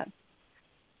 some are bad.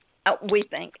 We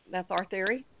think. That's our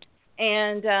theory.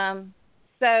 And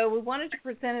so we wanted to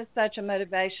present as such a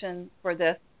motivation for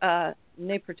this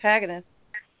new protagonist,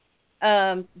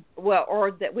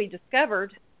 or that we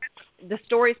discovered. The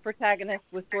story's protagonist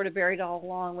was sort of buried all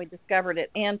along. We discovered it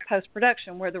in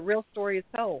post-production, where the real story is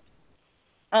told.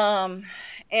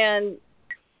 And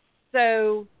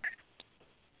so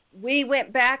we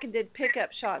went back and did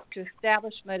pickup shots to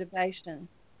establish motivation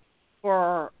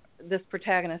for this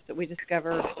protagonist that we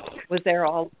discovered was there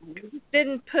all. We just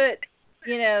didn't put,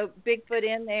 Bigfoot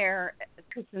in there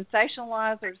to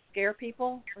sensationalize or to scare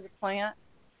people or to plant.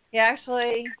 He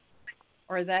actually,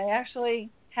 or they actually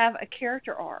have a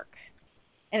character arc,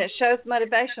 and it shows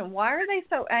motivation. Why are they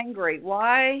so angry?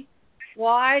 Why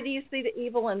do you see the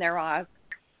evil in their eyes?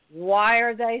 Why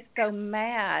are they so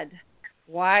mad?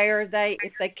 Why are they,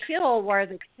 if they kill, why are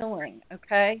they killing?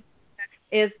 Okay?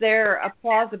 Is there a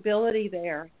plausibility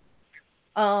there?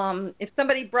 If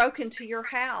somebody broke into your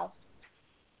house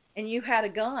and you had a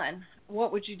gun,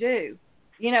 what would you do?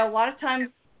 You know, a lot of times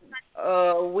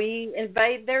we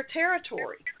invade their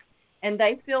territory and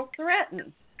they feel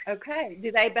threatened. Okay,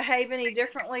 do they behave any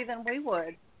differently than we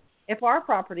would if our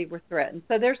property were threatened?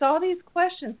 So there's all these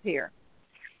questions here.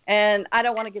 And I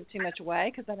don't want to give too much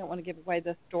away because I don't want to give away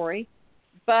the story.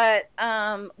 But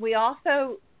we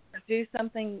also do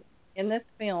something in this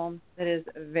film that is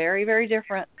very, very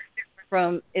different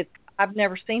from it. I've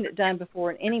never seen it done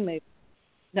before in any movie,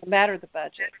 no matter the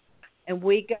budget. And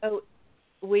we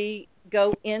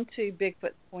go into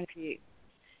Bigfoot's point of view.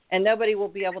 And nobody will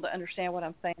be able to understand what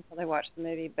I'm saying until they watch the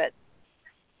movie. But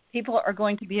people are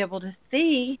going to be able to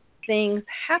see things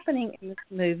happening in this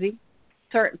movie,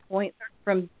 certain points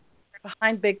from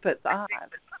behind Bigfoot's eyes.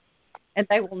 And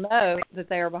they will know that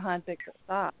they are behind Bigfoot's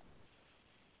eyes.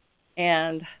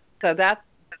 And so that's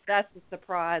the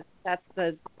surprise. That's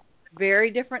the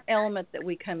very different element that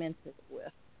we come into it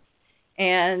with.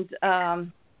 And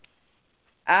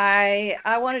I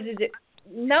wanted to do,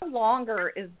 no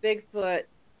longer is Bigfoot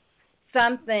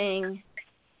something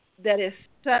that is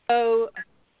so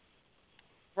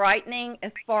frightening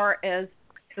as far as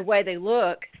the way they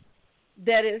look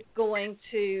that is going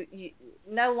to,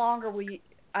 no longer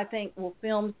will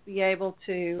films be able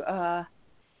to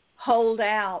hold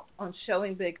out on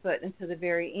showing Bigfoot until the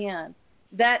very end.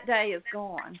 That day is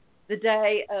gone. The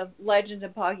day of Legend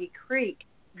of Boggy Creek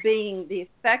being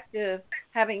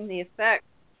having the effect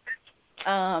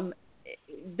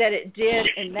that it did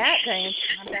in that day and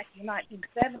time back in the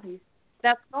 1970s,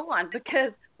 that's gone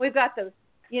because we've got those,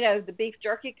 the beef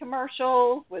jerky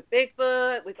commercials with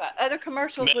Bigfoot. We've got other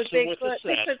commercials with Bigfoot.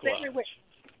 Bigfoot's everywhere.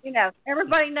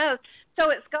 Everybody knows.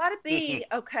 So it's got to be,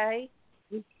 okay,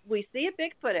 we see a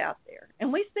Bigfoot out there.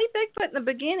 And we see Bigfoot in the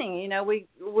beginning. We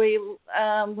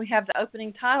have the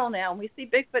opening title now, and we see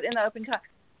Bigfoot in the opening title.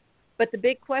 But the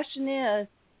big question is,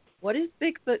 what is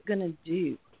Bigfoot going to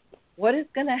do? What is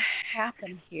going to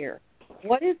happen here?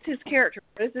 What is his character?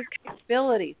 What is his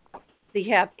capabilities? Does he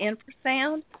have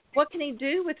infrasound? What can he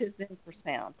do with his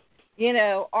infrasound?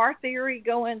 Our theory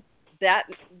going,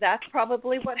 that's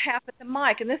probably what happened to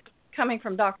Mike. And this is coming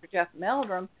from Dr. Jeff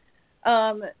Meldrum.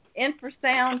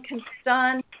 Infrasound can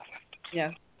stun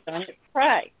its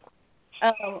prey.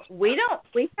 We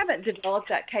haven't developed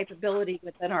that capability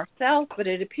within ourselves, but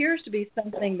it appears to be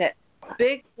something that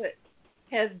Bigfoot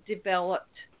has developed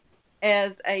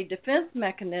as a defense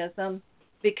mechanism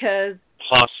because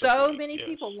so many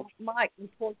people like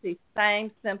report these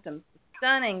same symptoms: the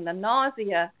stunning, the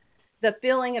nausea, the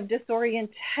feeling of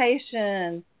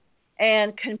disorientation,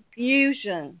 and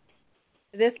confusion.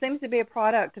 This seems to be a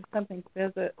product of something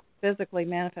physically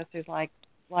manifested like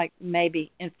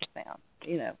maybe infrasound,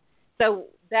 So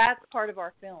that's part of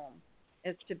our film,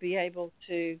 is to be able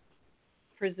to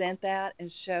present that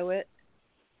and show it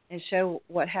and show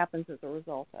what happens as a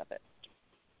result of it.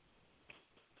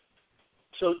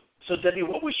 So Debbie,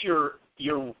 what was your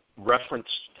reference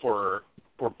for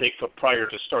Bigfoot prior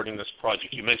to starting this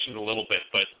project? You mentioned a little bit,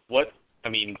 but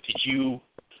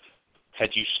had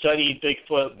you studied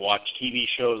Bigfoot, watched TV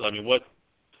shows?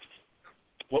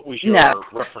 What was your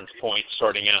reference point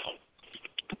starting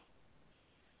out?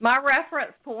 My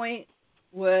reference point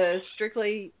was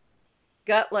strictly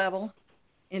gut level,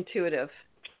 intuitive.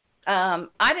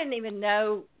 I didn't even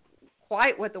know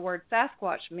quite what the word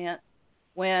Sasquatch meant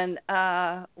when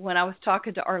I was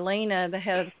talking to Arlena, the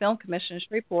head of the Film Commission in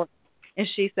Shreveport, and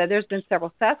she said there's been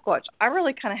several Sasquatch. I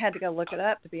really kind of had to go look it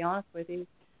up, to be honest with you.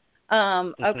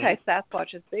 Okay,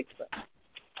 Sasquatch is Bigfoot.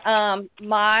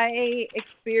 My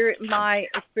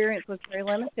experience was very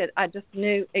limited. I just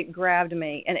knew it grabbed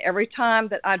me, and every time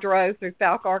that I drove through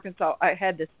Falk, Arkansas, I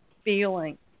had this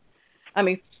feeling.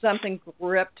 Something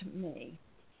gripped me,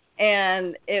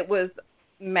 and it was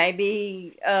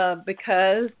maybe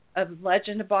because of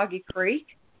Legend of Boggy Creek,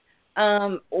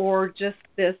 or just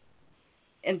this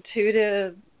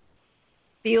intuitive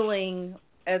feeling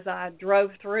as I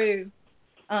drove through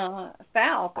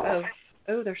Falk of,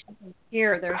 there's something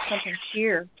here,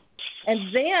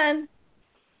 and then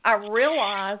I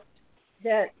realized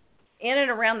that in and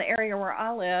around the area where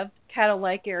I lived, Caddo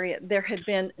Lake area, there had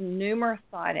been numerous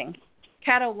sightings.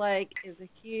 Caddo Lake is a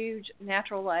huge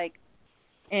natural lake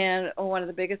and one of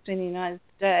the biggest in the United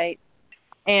States,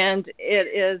 and it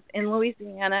is in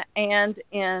Louisiana and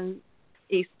in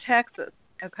East Texas.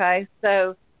 Okay,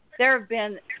 so there have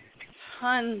been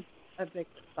tons of Bigfoot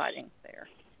sightings there.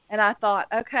 And I thought,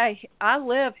 okay, I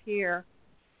live here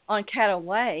on Caddo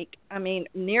Lake,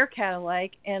 near Caddo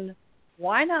Lake, and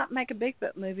why not make a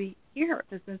Bigfoot movie here?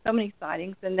 There's been so many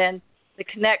sightings. And then the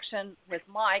connection with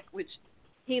Mike, which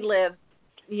he lives,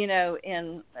 in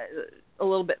a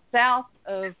little bit south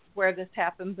of where this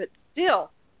happened, but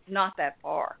still not that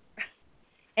far.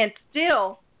 And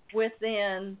still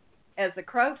within, as the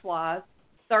crow flies,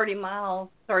 30 miles,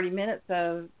 30 minutes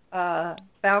of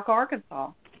Falk,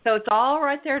 Arkansas. So it's all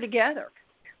right there together.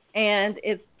 And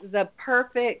it's the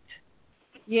perfect,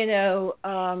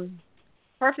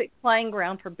 perfect playing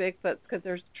ground for Bigfoot because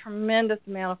there's a tremendous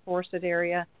amount of forested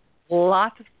area,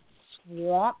 lots of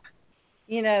swamp,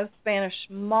 Spanish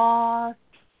moss,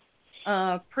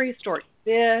 prehistoric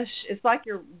fish. It's like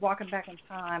you're walking back in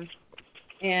time.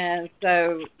 And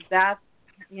so that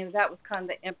was kind of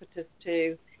the impetus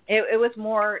too. It was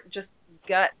more just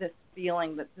gut, this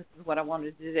feeling that this is what I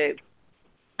wanted to do.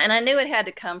 And I knew it had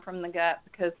to come from the gut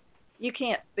because you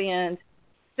can't spend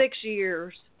 6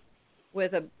 years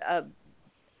with a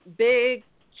big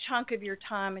chunk of your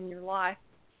time in your life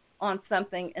on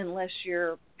something unless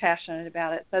you're passionate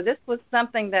about it. So this was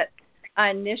something that I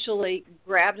initially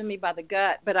grabbed me by the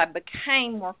gut, but I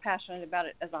became more passionate about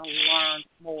it as I learned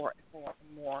more and more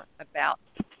and more about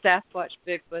Sasquatch,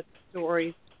 Bigfoot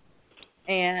stories.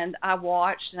 And I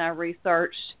watched and I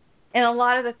researched. And a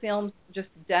lot of the films just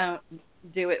don't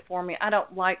do it for me. I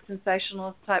don't like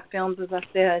sensationalist type films, as I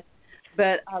said,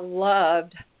 but I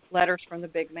loved Letters from the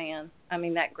Big Man.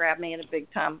 That grabbed me in a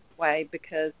big time way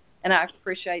and I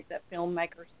appreciate that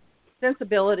filmmaker's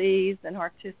sensibilities and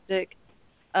artistic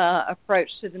approach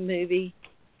to the movie,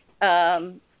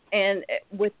 and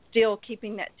with still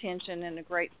keeping that tension and a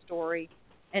great story.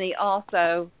 And he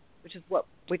also, which is what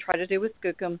we try to do with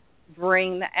Skookum,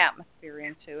 bring the atmosphere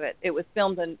into it. It was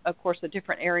filmed in, of course, a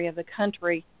different area of the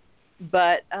country,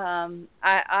 but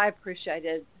I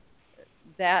appreciated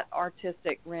that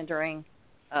artistic rendering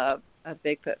of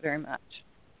Bigfoot very much.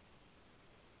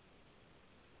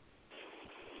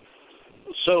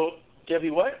 So, Debbie,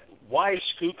 why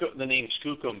Skookum, the name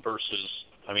Skookum versus,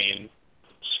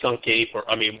 Skunk Ape, or,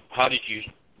 how did you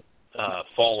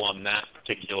fall on that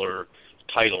particular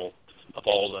title of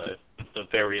all the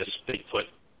various Bigfoot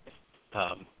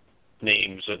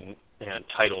names and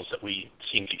titles that we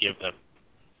seem to give them?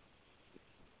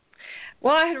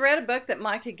 Well, I had read a book that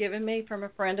Mike had given me from a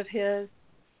friend of his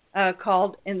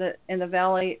called In the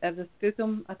Valley of the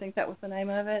Skookum. I think that was the name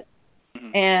of it.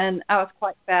 Mm-hmm. And I was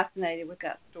quite fascinated with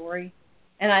that story.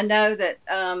 And I know that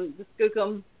the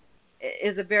Skookum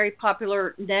is a very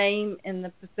popular name in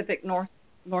the Pacific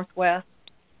Northwest,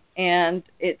 and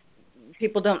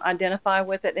people don't identify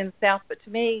with it in the South. But to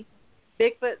me,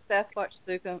 Bigfoot, Sasquatch,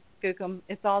 Skookum,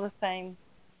 it's all the same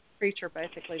creature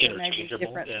basically. They may be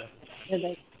different.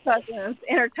 Yeah. Cousins,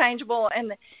 interchangeable,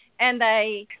 and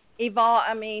they evolve.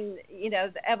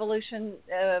 The evolution.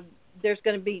 There's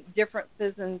going to be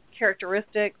differences in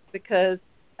characteristics because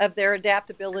of their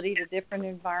adaptability to different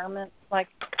environments, like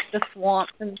the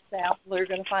swamps in the South. We're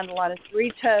going to find a lot of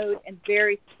three-toed and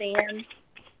very thin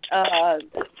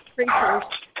creatures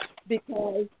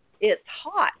because it's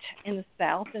hot in the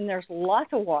South and there's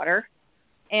lots of water,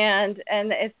 and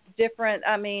it's different.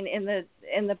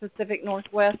 In the Pacific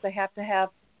Northwest, they have to have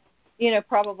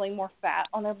probably more fat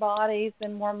on their bodies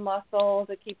and more muscle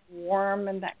to keep warm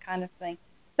and that kind of thing.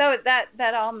 So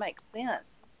that all makes sense.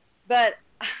 But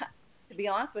to be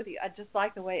honest with you, I just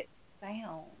like the way it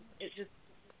sounds. It just,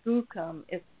 Skookum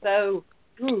is so,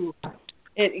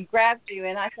 it grabs you.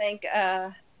 And I think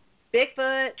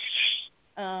Bigfoot,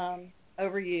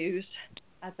 overused.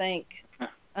 I think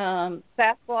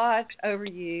Sasquatch,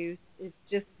 overused. It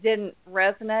just didn't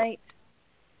resonate.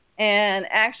 And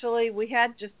actually, we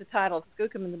had just the title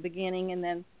Skookum in the beginning, and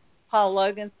then Paul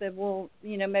Logan said, well,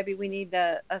 maybe we need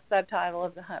a subtitle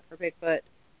of The Hunt for Bigfoot,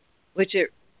 which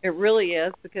it really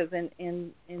is, because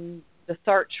in the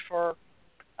search for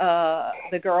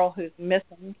the girl who's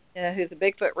missing, who's a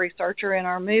Bigfoot researcher in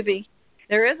our movie,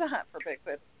 there is a hunt for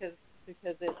Bigfoot because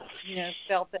it's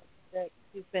felt that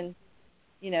she's been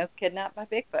kidnapped by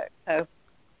Bigfoot. So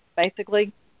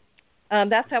basically,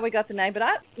 that's how we got the name. But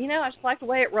I just like the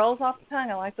way it rolls off the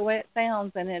tongue. I like the way it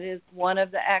sounds, and it is one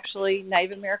of the actually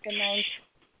Native American names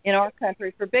in our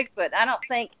country for Bigfoot. I don't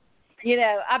think,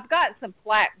 I've gotten some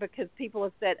flack because people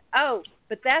have said, oh,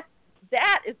 but that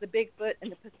is the Bigfoot in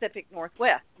the Pacific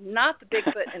Northwest, not the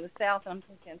Bigfoot in the South. And I'm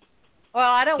thinking,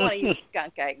 well, I don't want to use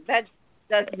skunk ape. That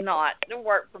does not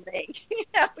work for me. It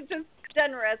just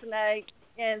doesn't resonate.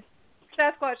 And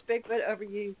Sasquatch, Bigfoot,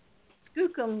 overused.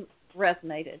 Skookum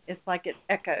resonated. It's like it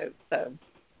echoed. So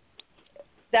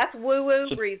that's woo-woo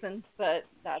reasons, but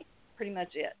that's pretty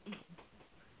much it.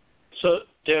 So,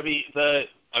 Debbie,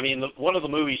 one of the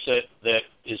movies that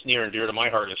is near and dear to my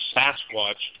heart is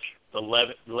Sasquatch, the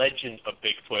Legend of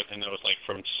Bigfoot, and it was like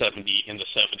from in the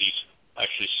 70s. I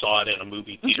actually saw it in a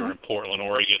movie theater in Portland,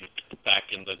 Oregon, back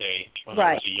in the day when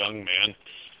I was a young man.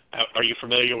 Are you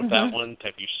familiar with that one?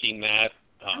 Have you seen that?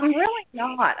 I'm really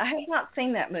not. I have not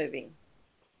seen that movie.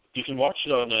 You can watch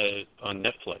it on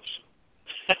Netflix.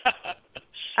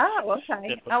 Oh,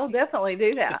 okay. I will definitely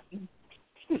do that.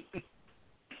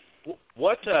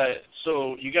 What?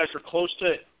 So you guys are close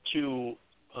to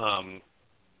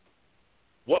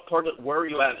what part of where are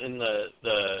you at in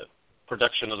the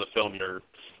production of the film?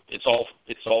 It's all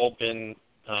been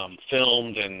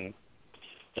filmed, and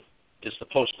is the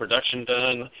post-production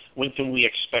done? When can we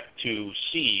expect to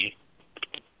see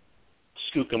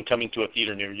Skookum coming to a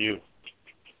theater near you?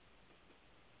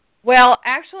 Well,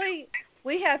 actually,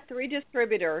 we have 3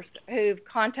 distributors who've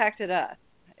contacted us,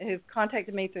 who've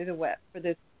contacted me through the web for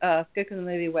this Skookum the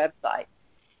Movie website.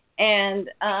 And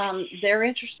they're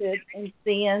interested in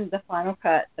seeing the final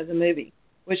cut of the movie,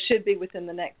 which should be within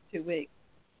the next 2 weeks.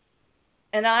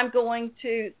 And I'm going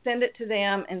to send it to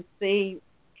them and see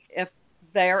if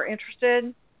they're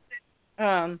interested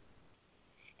in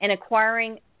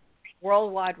acquiring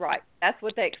worldwide rights. That's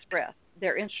what they expressed.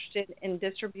 They're interested in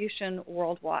distribution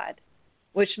worldwide,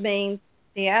 which means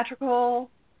theatrical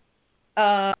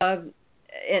and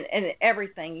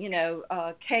everything,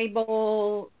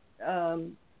 cable,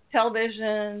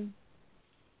 television,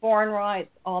 foreign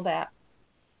rights, all that.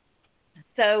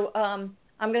 So I'm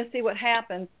going to see what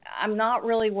happens. I'm not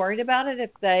really worried about it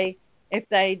if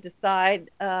they decide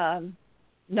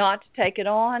not to take it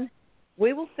on.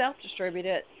 We will self-distribute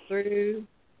it through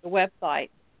the website.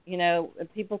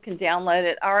 People can download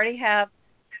it. I already have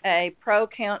a pro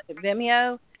account at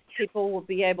Vimeo. People will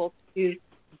be able to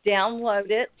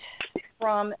download it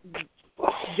from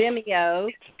Vimeo,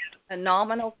 a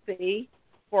nominal fee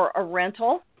for a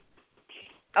rental,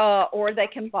 or they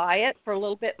can buy it for a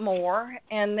little bit more.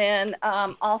 And then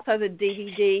also the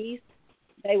DVDs,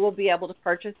 they will be able to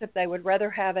purchase. If they would rather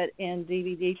have it in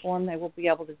DVD form, they will be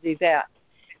able to do that.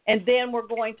 And then we're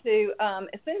going to,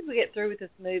 as soon as we get through with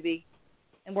this movie,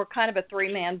 and we're kind of a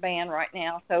 3-man band right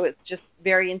now, so it's just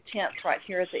very intense right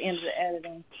here at the end of the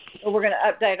editing. But we're going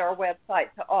to update our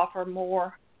website to offer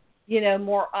more,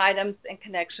 more items in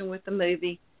connection with the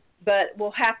movie. But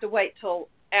we'll have to wait till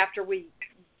after we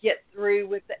get through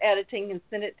with the editing and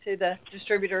send it to the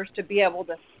distributors to be able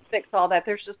to fix all that.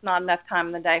 There's just not enough time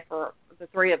in the day for the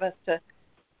 3 of us to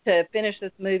finish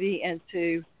this movie and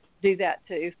to do that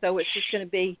too. So it's just going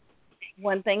to be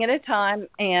one thing at a time.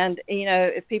 And,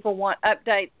 if people want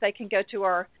updates, they can go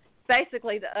to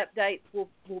basically the updates will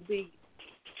be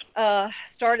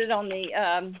started on the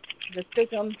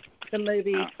Skookum the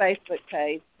Movie Facebook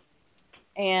page.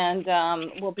 And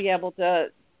we'll be able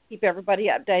to keep everybody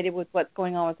updated with what's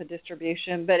going on with the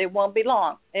distribution. But it won't be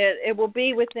long. It will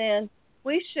be we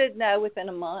should know within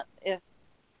a month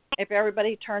if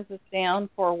everybody turns us down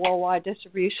for worldwide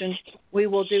distribution. We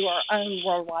will do our own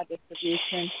worldwide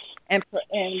distribution, and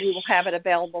we will have it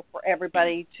available for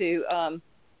everybody to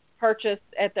purchase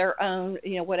at their own,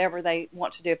 whatever they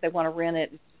want to do. If they want to rent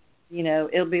it,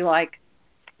 it'll be like,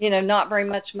 not very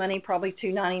much money, probably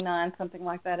 $2.99, something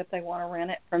like that, if they want to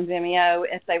rent it from Vimeo.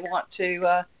 If they want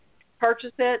to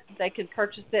purchase it, they can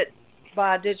purchase it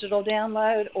by digital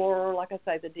download or, like I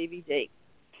say, the DVD.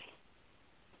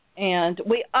 And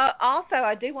we also,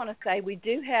 I do want to say, we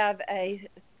do have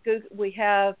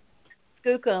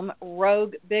Skookum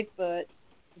Rogue Bigfoot,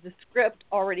 the script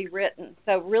already written.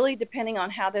 So really, depending on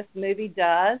how this movie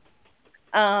does,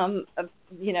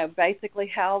 basically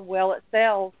how well it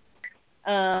sells,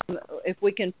 if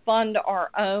we can fund our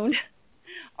own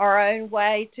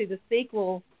way to the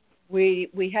sequel,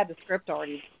 we have the script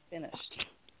already finished.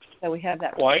 So we have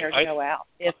that prepared to go out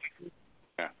if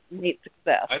meet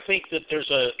success. I think that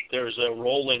there's a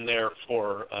role in there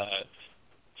for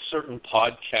certain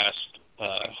podcast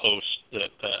hosts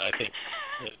that I think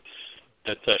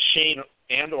that Shane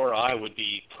and or I would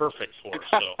be perfect for.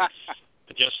 So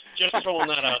just throwing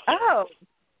that out there. Oh,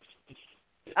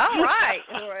 all right.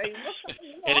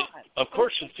 And it, of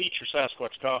course, should feature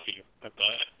Sasquatch Coffee.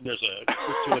 There's a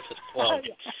gratuitous plug.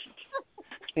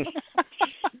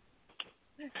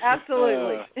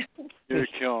 Absolutely. You're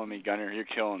killing me, Gunner. You're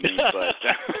killing me. But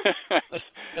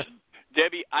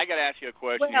Debbie, I got to ask you a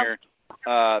question here.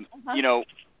 And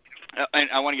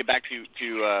I want to get back to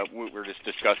what we were just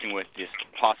discussing with this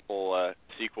possible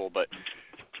sequel. But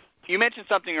you mentioned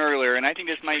something earlier, and I think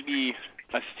this might be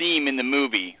a theme in the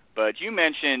movie. but you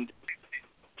mentioned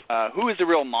who is the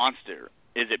real monster?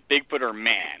 Is it Bigfoot or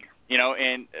man? You know,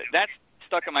 and that's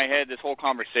stuck in my head this whole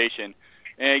conversation.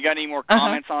 You got any more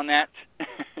comments on that?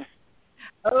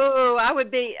 Oh,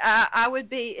 it'd be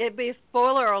a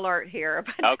spoiler alert here.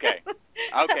 Okay,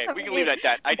 we can leave it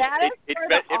at that. It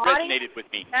resonated with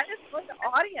me. That is for the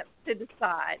audience to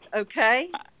decide. Okay,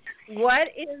 what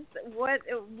is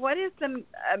the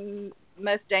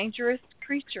most dangerous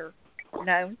creature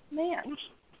known to man?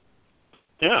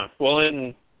 Yeah, well,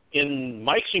 in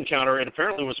Mike's encounter, it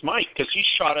apparently was Mike because he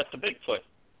shot at the Bigfoot.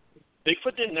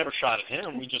 Bigfoot never shot at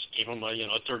him. We just gave him a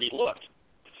dirty look.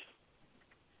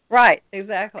 Right,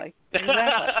 exactly. And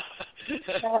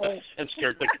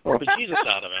scared the Jesus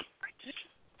out of him.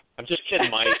 I'm just kidding,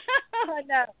 Mike.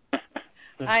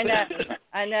 I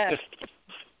know.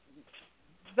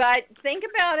 But think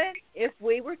about it. If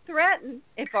we were threatened,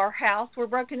 if our house were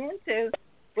broken into,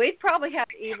 we'd probably have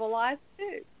evil eyes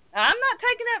too. I'm not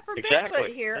taking up for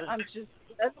Bigfoot here. Yeah. I'm just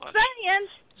saying.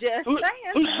 Whose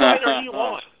side are you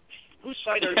on? Whose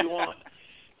side are you on?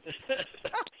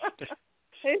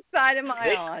 Whose side am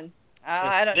I on?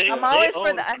 I'm always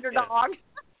for the underdog.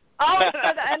 Always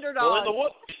for the underdog.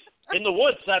 Well, in the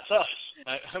woods, that's us.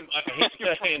 I hate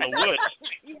to say in the woods.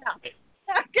 Yeah.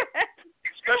 Okay.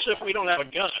 Especially if we don't have a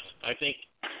gun. I think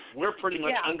we're pretty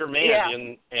much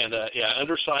undermanned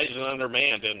undersized and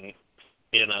undermanned in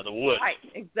the woods. Right,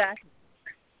 exactly.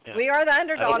 Yeah. We are the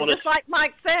underdog, just like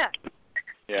Mike said.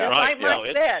 Yeah, just like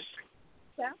Mike said.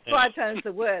 That's why he owns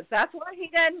the woods. That's why he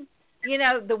doesn't.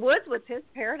 The woods was his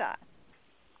paradise,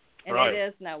 and it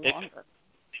is no longer.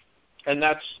 And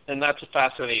that's a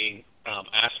fascinating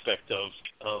aspect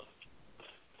of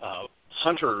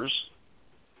hunters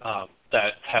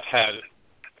that have had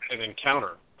an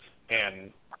encounter,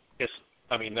 and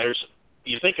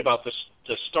you think about this,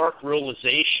 the stark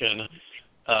realization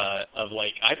of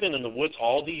like, I've been in the woods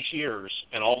all these years,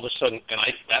 and all of a sudden,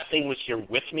 that thing was here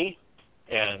with me.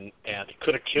 And it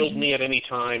could have killed me at any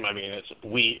time. I mean,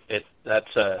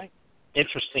 that's a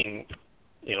interesting,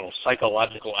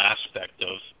 psychological aspect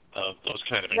of those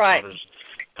kind of encounters.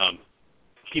 Right.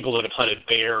 People that have hunted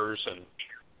bears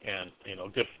and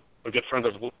a good friend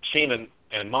of Shane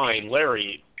and mine,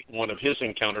 Larry, one of his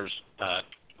encounters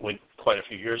went quite a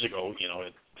few years ago.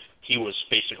 He was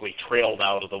basically trailed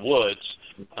out of the woods,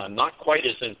 not quite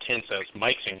as intense as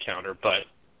Mike's encounter, but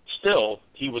still,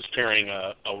 he was carrying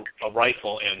a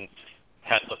rifle and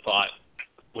had the thought,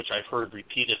 which I've heard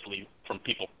repeatedly from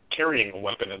people carrying a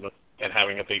weapon and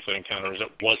having a Bigfoot encounter, is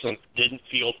it didn't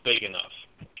feel big enough.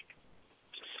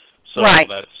 So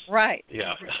that's right.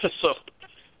 Yeah. So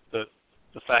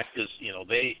the fact is,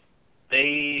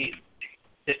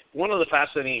 one of the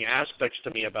fascinating aspects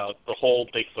to me about the whole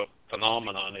Bigfoot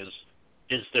phenomenon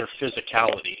is their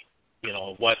physicality.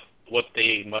 What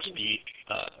they must be.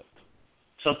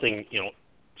 Something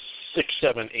 6,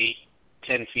 7, 8,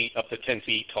 10 feet up to 10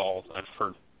 feet tall. I've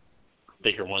heard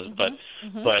bigger ones,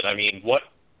 but I mean, what?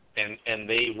 And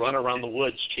they run around the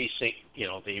woods chasing.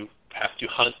 They have to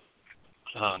hunt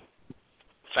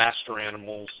faster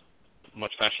animals,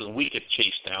 much faster than we could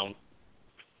chase down.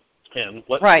 And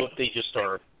what they just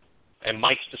are. And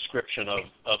Mike's description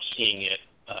of seeing it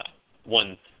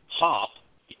one hop,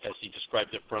 as he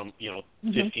described it, from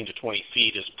 15 to 20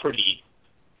 feet is pretty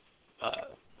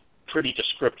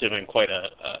descriptive and quite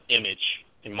a image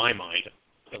in my mind.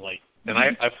 And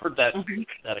I've heard that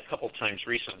a couple times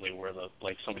recently, where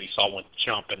somebody saw one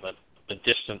jump, and the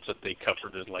distance that they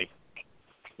covered is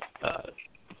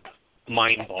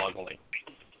mind-boggling.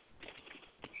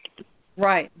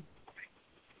 Right.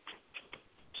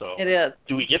 So it is.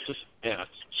 Do we get this? Yeah.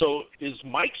 So is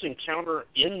Mike's encounter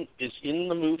in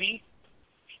the movie?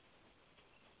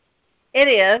 It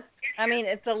is. I mean,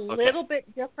 it's a little bit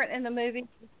different in the movie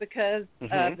just because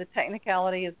of the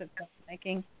technicalities of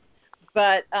filmmaking.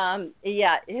 But,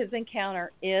 his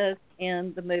encounter is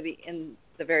in the movie in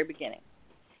the very beginning.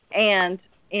 And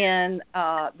in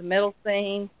the middle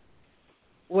scene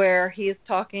where he is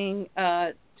talking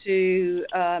to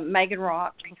Megan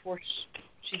Rock before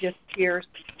she disappears,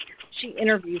 she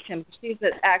interviews him. She's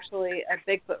actually a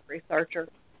Bigfoot researcher,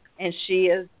 and she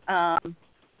is,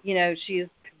 she is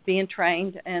being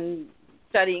trained and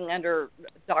studying under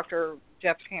Dr.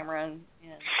 Jeff Cameron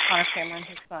and Connor Cameron,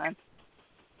 his son.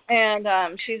 And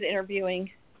she's interviewing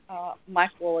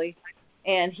Mike Woolley,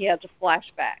 and he has a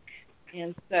flashback.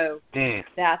 And so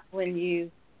that's when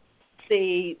you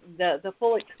see the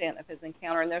full extent of his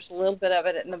encounter, and there's a little bit of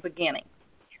it in the beginning.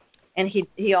 And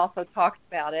he also talks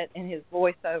about it, and his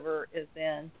voiceover is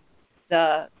in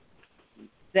that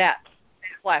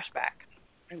flashback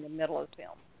in the middle of the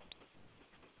film.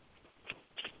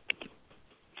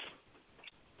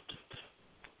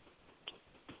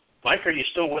 Mike, are you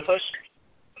still with us?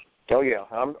 Oh yeah,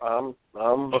 I'm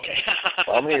Okay.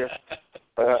 I'm here.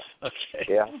 Okay.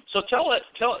 Yeah. So tell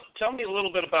me a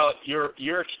little bit about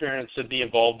your experience to be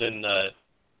involved in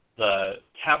the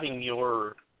having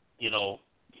your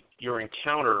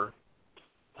encounter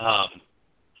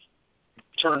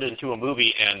turned into a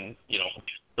movie, and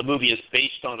the movie is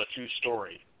based on a true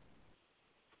story.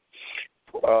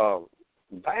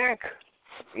 Back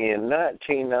in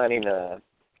 1999,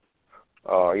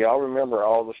 y'all remember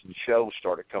all the shows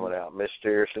started coming out,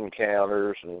 Mysterious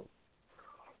Encounters and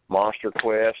Monster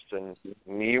Quest, and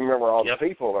you remember all the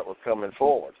people that were coming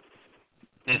forward.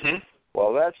 Mm-hmm.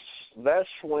 Well, that's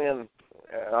when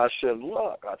I said,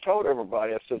 look, I told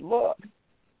everybody, I said, look,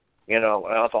 and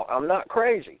I thought, I'm not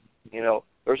crazy.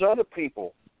 There's other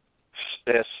people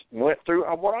that went through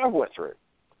what I went through,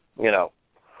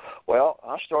 Well,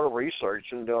 I started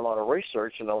doing a lot of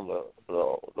researching on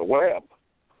the web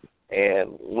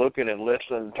and looking and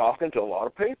listening, talking to a lot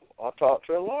of people. I talked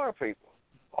to a lot of people,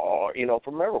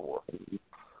 from everywhere.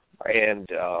 And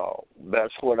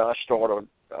that's when I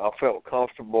felt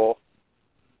comfortable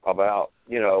about,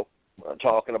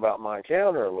 talking about my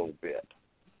encounter a little bit.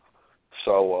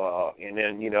 So, and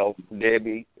then,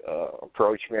 Debbie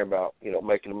approached me about,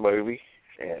 making a movie,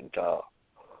 and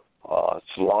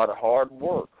it's a lot of hard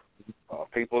work.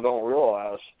 People don't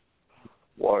realize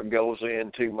what goes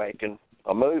into making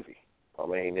a movie. I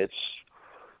mean, it's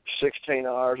 16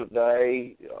 hours a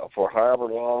day for however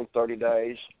long, 30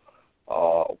 days.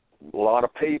 A lot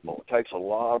of people. It takes a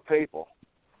lot of people.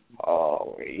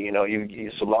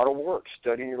 It's a lot of work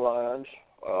studying your lines.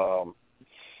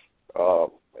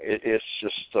 It's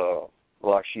just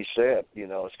like she said,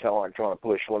 it's kind of like trying to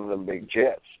push one of them big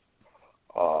jets.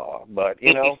 But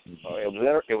it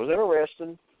was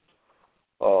interesting.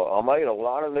 I made a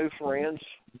lot of new friends,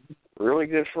 really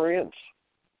good friends,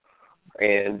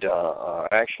 and I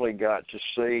actually got to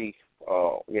see,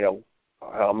 how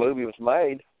a movie was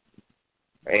made,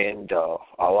 and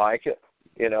I like it.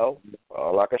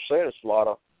 Like I said, it's a lot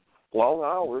of long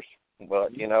hours,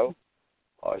 but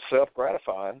it's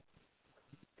self-gratifying,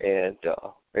 and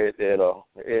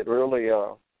it really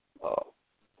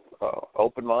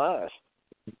opened my eyes.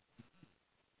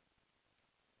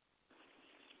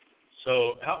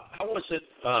 So how was it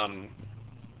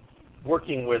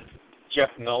working with Jeff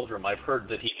Meldrum? I've heard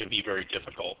that he can be very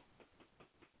difficult.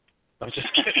 I'm just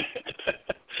kidding.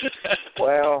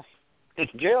 Well,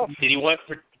 Jeff. Did he want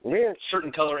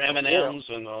certain color M&Ms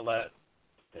and all that?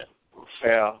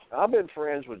 Yeah, I've been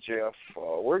friends with Jeff.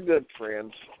 We're good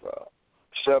friends.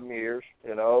 7 years,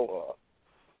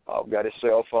 I've got his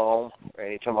cell phone.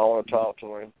 Anytime I want to talk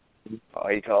to him,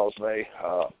 he calls me.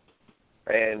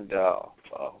 And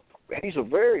he's a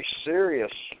very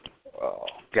serious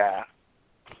guy.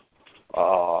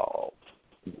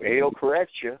 He'll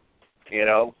correct you,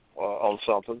 on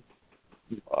something,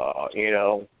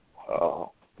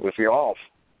 if you're off.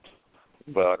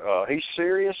 But he's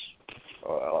serious.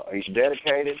 He's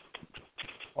dedicated.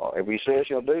 If he says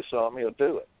he'll do something, he'll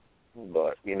do it.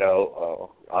 But,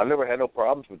 I never had no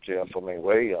problems with Jeff. I mean,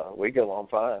 we get along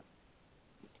fine.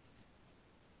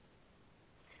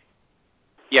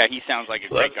 Yeah, he sounds like a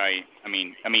great guy.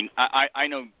 I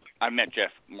know I've met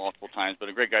Jeff multiple times, but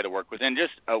a great guy to work with. And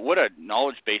just what a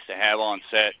knowledge base to have on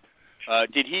set.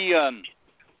 Did he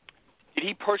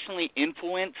personally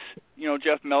influence,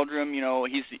 Jeff Meldrum?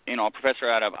 He's, a professor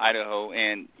out of Idaho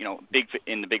and, Bigfoot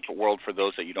in the Bigfoot world for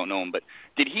those that you don't know him. But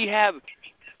did he have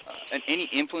any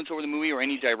influence over the movie or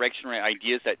any direction or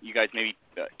ideas that you guys maybe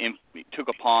took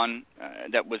upon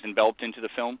that was enveloped into the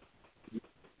film?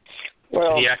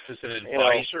 Well, did he act as an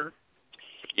advisor?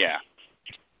 Yeah.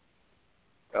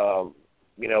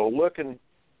 Looking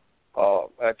at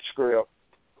the script,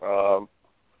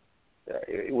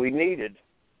 we needed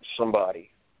somebody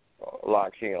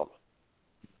like him,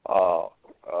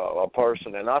 a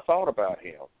person, and I thought about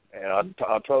him, and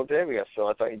I told Debbie, I said,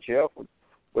 I think Jeff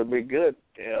would be good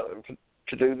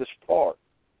to do this part,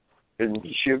 and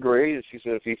she agreed. She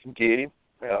said, if you can get him,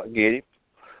 get him.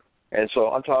 And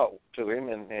so I talked to him,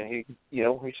 and he,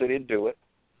 he said he'd do it,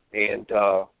 and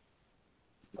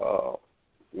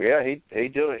he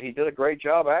did a great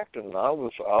job acting. I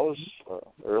was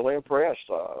really impressed.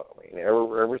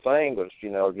 Everything was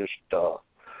just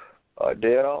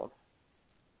dead on.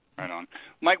 Right on,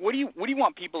 Mike. What do you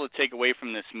want people to take away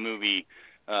from this movie?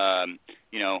 What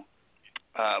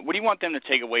do you want them to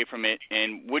take away from it,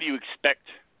 and what do you expect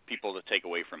people to take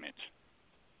away from it?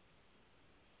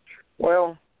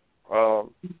 Well,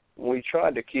 we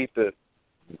tried to keep it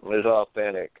as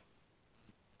authentic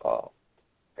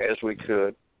as we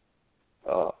could.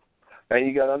 And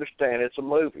you got to understand, it's a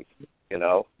movie,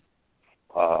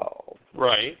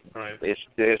 Right.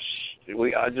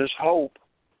 I just hope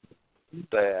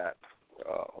that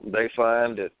they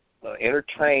find it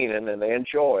entertaining and they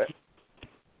enjoy it.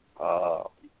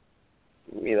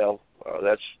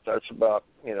 That's about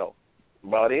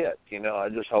about it. I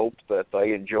just hope that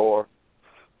they enjoy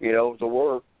the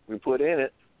work we put in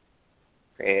it,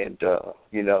 and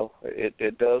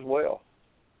it does well.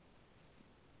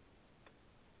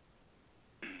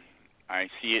 I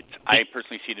see it. I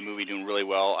personally see the movie doing really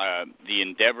well. The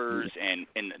endeavors and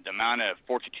the amount of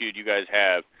fortitude you guys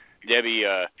have, Debbie.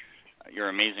 You're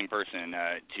an amazing person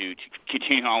to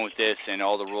continue on with this and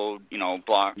all the road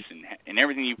blocks and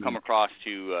everything you've come across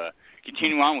to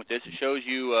continue on with this. It shows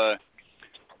you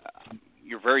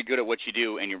you're very good at what you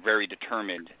do and you're very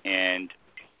determined. And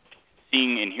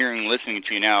seeing and hearing, listening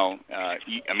to you now,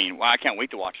 I can't wait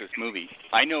to watch this movie.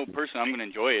 I know personally I'm going to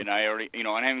enjoy it, and I already and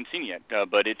I haven't seen it yet,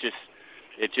 but it's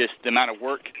just the amount of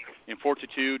work and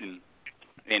fortitude and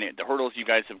the hurdles you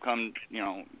guys have come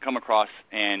across,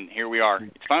 and here we are.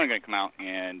 It's finally going to come out,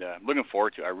 and looking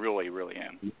forward to it. I really, really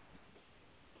am.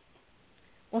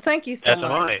 Well, thank you so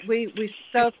much. We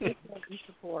so appreciate your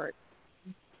support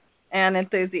and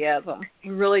enthusiasm.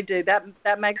 We really do.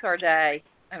 That makes our day.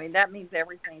 I mean, that means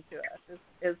everything to us.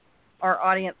 Is our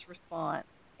audience response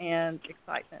and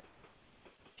excitement.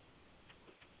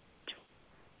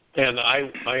 And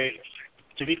I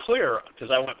to be clear, because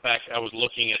I went back, I was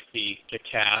looking at the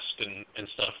cast and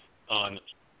stuff on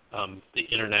the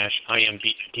international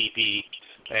IMDb,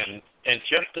 and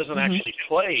Jeff doesn't actually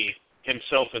play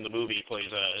himself in the movie. He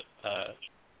plays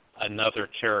another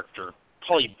character,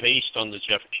 probably based on the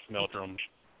Jeff Meldrum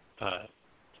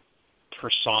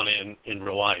persona in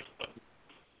real life. But.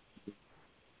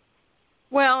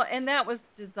 Well, and that was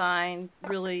designed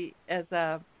really as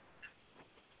that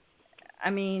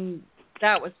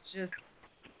was just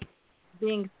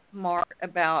being smart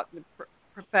about the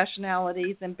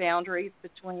professionalities and boundaries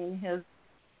between his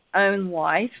own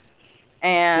life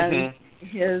and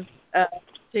his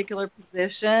particular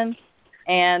position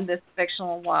and this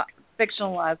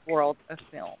fictionalized world of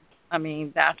film. I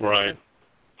mean, that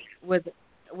was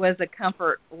a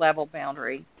comfort level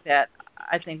boundary that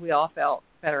I think we all felt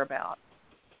better about.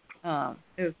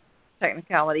 It was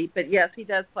technicality, but yes, he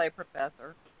does play a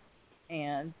professor,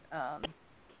 and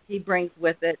he brings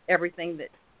with it everything that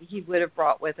he would have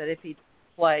brought with it if he'd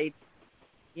played,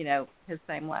 his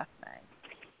same last name.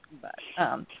 But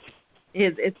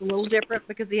it's a little different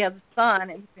because he has a son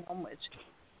in the film, which,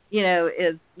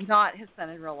 is not his son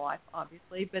in real life,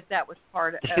 obviously, but that was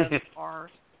part of our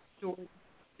story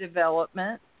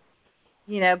development.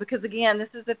 Because again,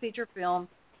 this is a feature film.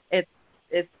 It's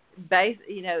based,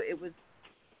 it was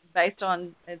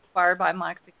inspired by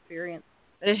Mike's experience.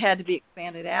 But it had to be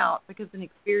expanded out because an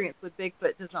experience with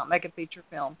Bigfoot does not make a feature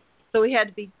film. So we had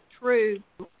to be true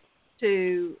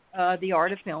to the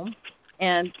art of film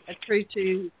and true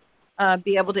to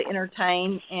be able to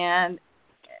entertain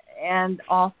and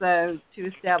also to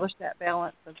establish that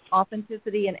balance of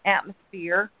authenticity and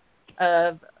atmosphere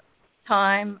of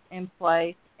time and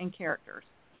place and characters,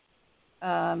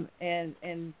 and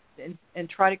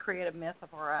try to create a myth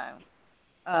of our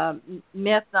own.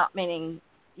 Myth not meaning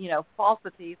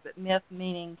falsities, but myth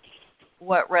meaning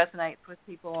what resonates with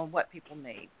people and what people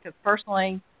need. Because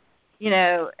personally,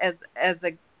 as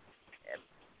a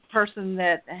person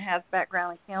that has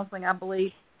background in counseling, I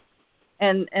believe,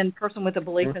 and person with a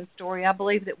belief in story, I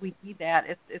believe that we need that.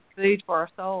 It's food for our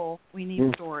soul. We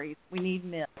need stories. We need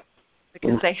myths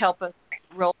because they help us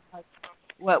realize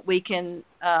what we can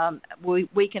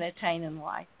attain in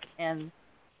life and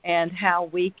how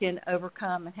we can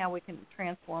overcome and how we can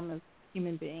transform as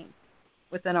human beings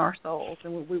within our souls.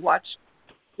 And we watch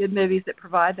good movies that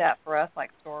provide that for us,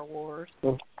 like Star Wars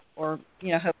or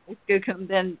hopefully Skookum,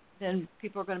 then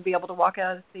people are going to be able to walk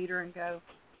out of the theater and go,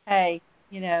 hey,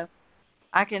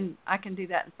 I can do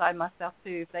that inside myself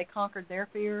too. If they conquered their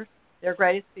fears, their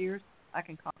greatest fears, I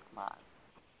can conquer mine.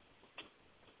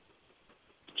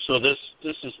 So this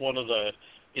is one of the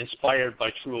inspired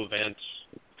by true events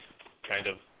kind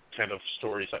of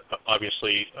stories.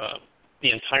 Obviously,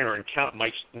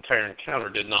 Mike's entire encounter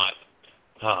did not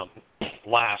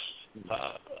last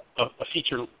a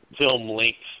feature film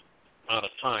length amount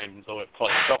of time, though it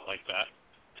probably felt like that.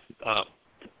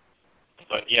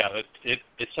 But yeah,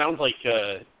 it sounds like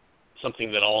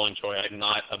something that I'll enjoy. I'm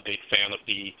not a big fan of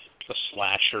the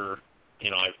slasher.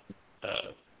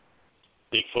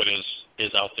 Bigfoot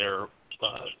is out there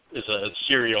is a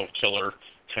serial killer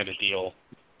kind of deal.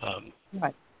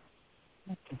 Right.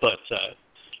 But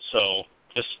so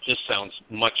this sounds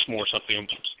much more something,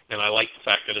 and I like the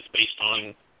fact that it's based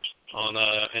on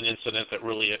an incident that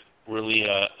really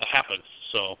happened.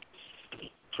 So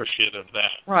appreciative of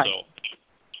that. Right.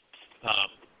 So,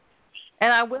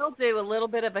 and I will do a little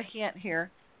bit of a hint here.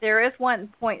 There is one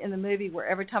point in the movie where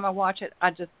every time I watch it,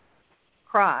 I just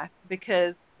cry,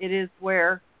 because it is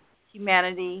where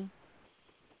humanity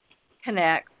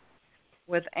connects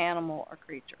with animal or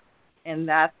creature, and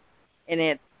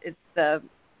it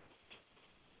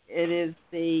is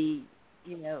the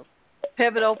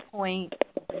pivotal point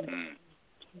when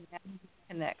humanity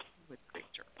connects with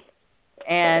creature,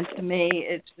 and to me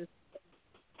it's just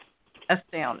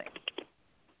astounding.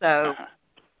 So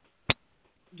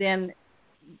then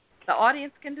the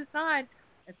audience can decide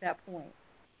at that point.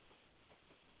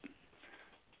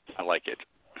 I like it.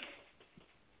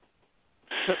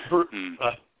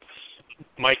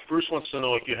 Mike, Bruce wants to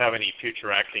know if you have any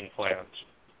future acting plans.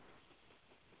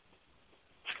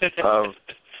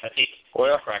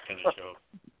 Well, cracking the joke.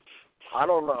 I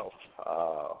don't know.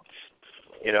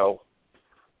 The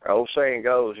old saying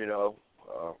goes,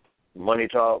 money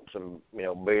talks and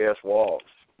BS walks.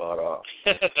 But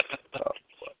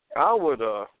I would,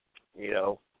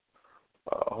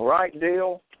 right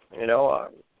deal.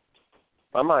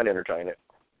 I might entertain it.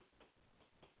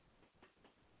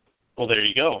 Well, there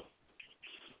you go.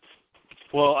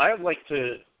 Well, I'd like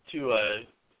to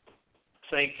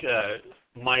thank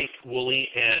Mike Woolley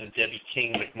and Debbie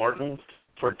King McMartin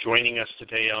for joining us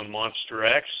today on Monster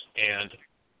X, and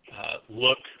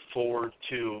look forward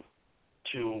to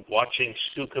watching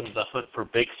Skookum: The Hunt for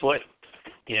Bigfoot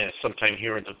sometime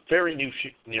here in the very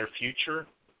near future.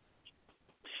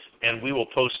 And we will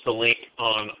post the link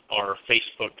on our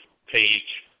Facebook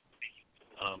page,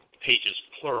 pages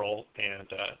plural, and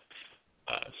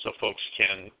so folks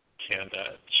can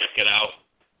check it out.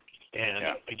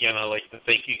 And again, I'd like to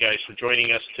thank you guys for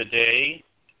joining us today,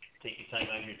 taking time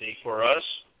out of your day for us.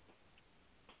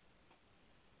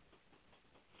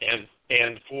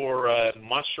 And for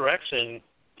Monster X, and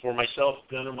for myself,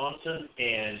 Gunnar Monson,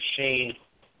 and Shane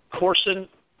Corson,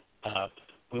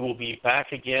 we will be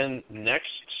back again next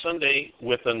Sunday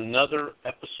with another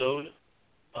episode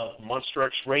of Monster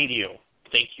X Radio.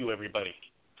 Thank you, everybody.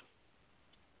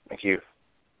 Thank you.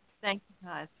 Thank you,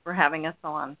 guys, for having us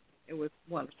on. It was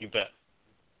wonderful. You bet.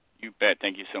 You bet.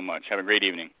 Thank you so much. Have a great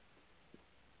evening.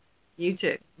 You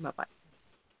too. Bye-bye.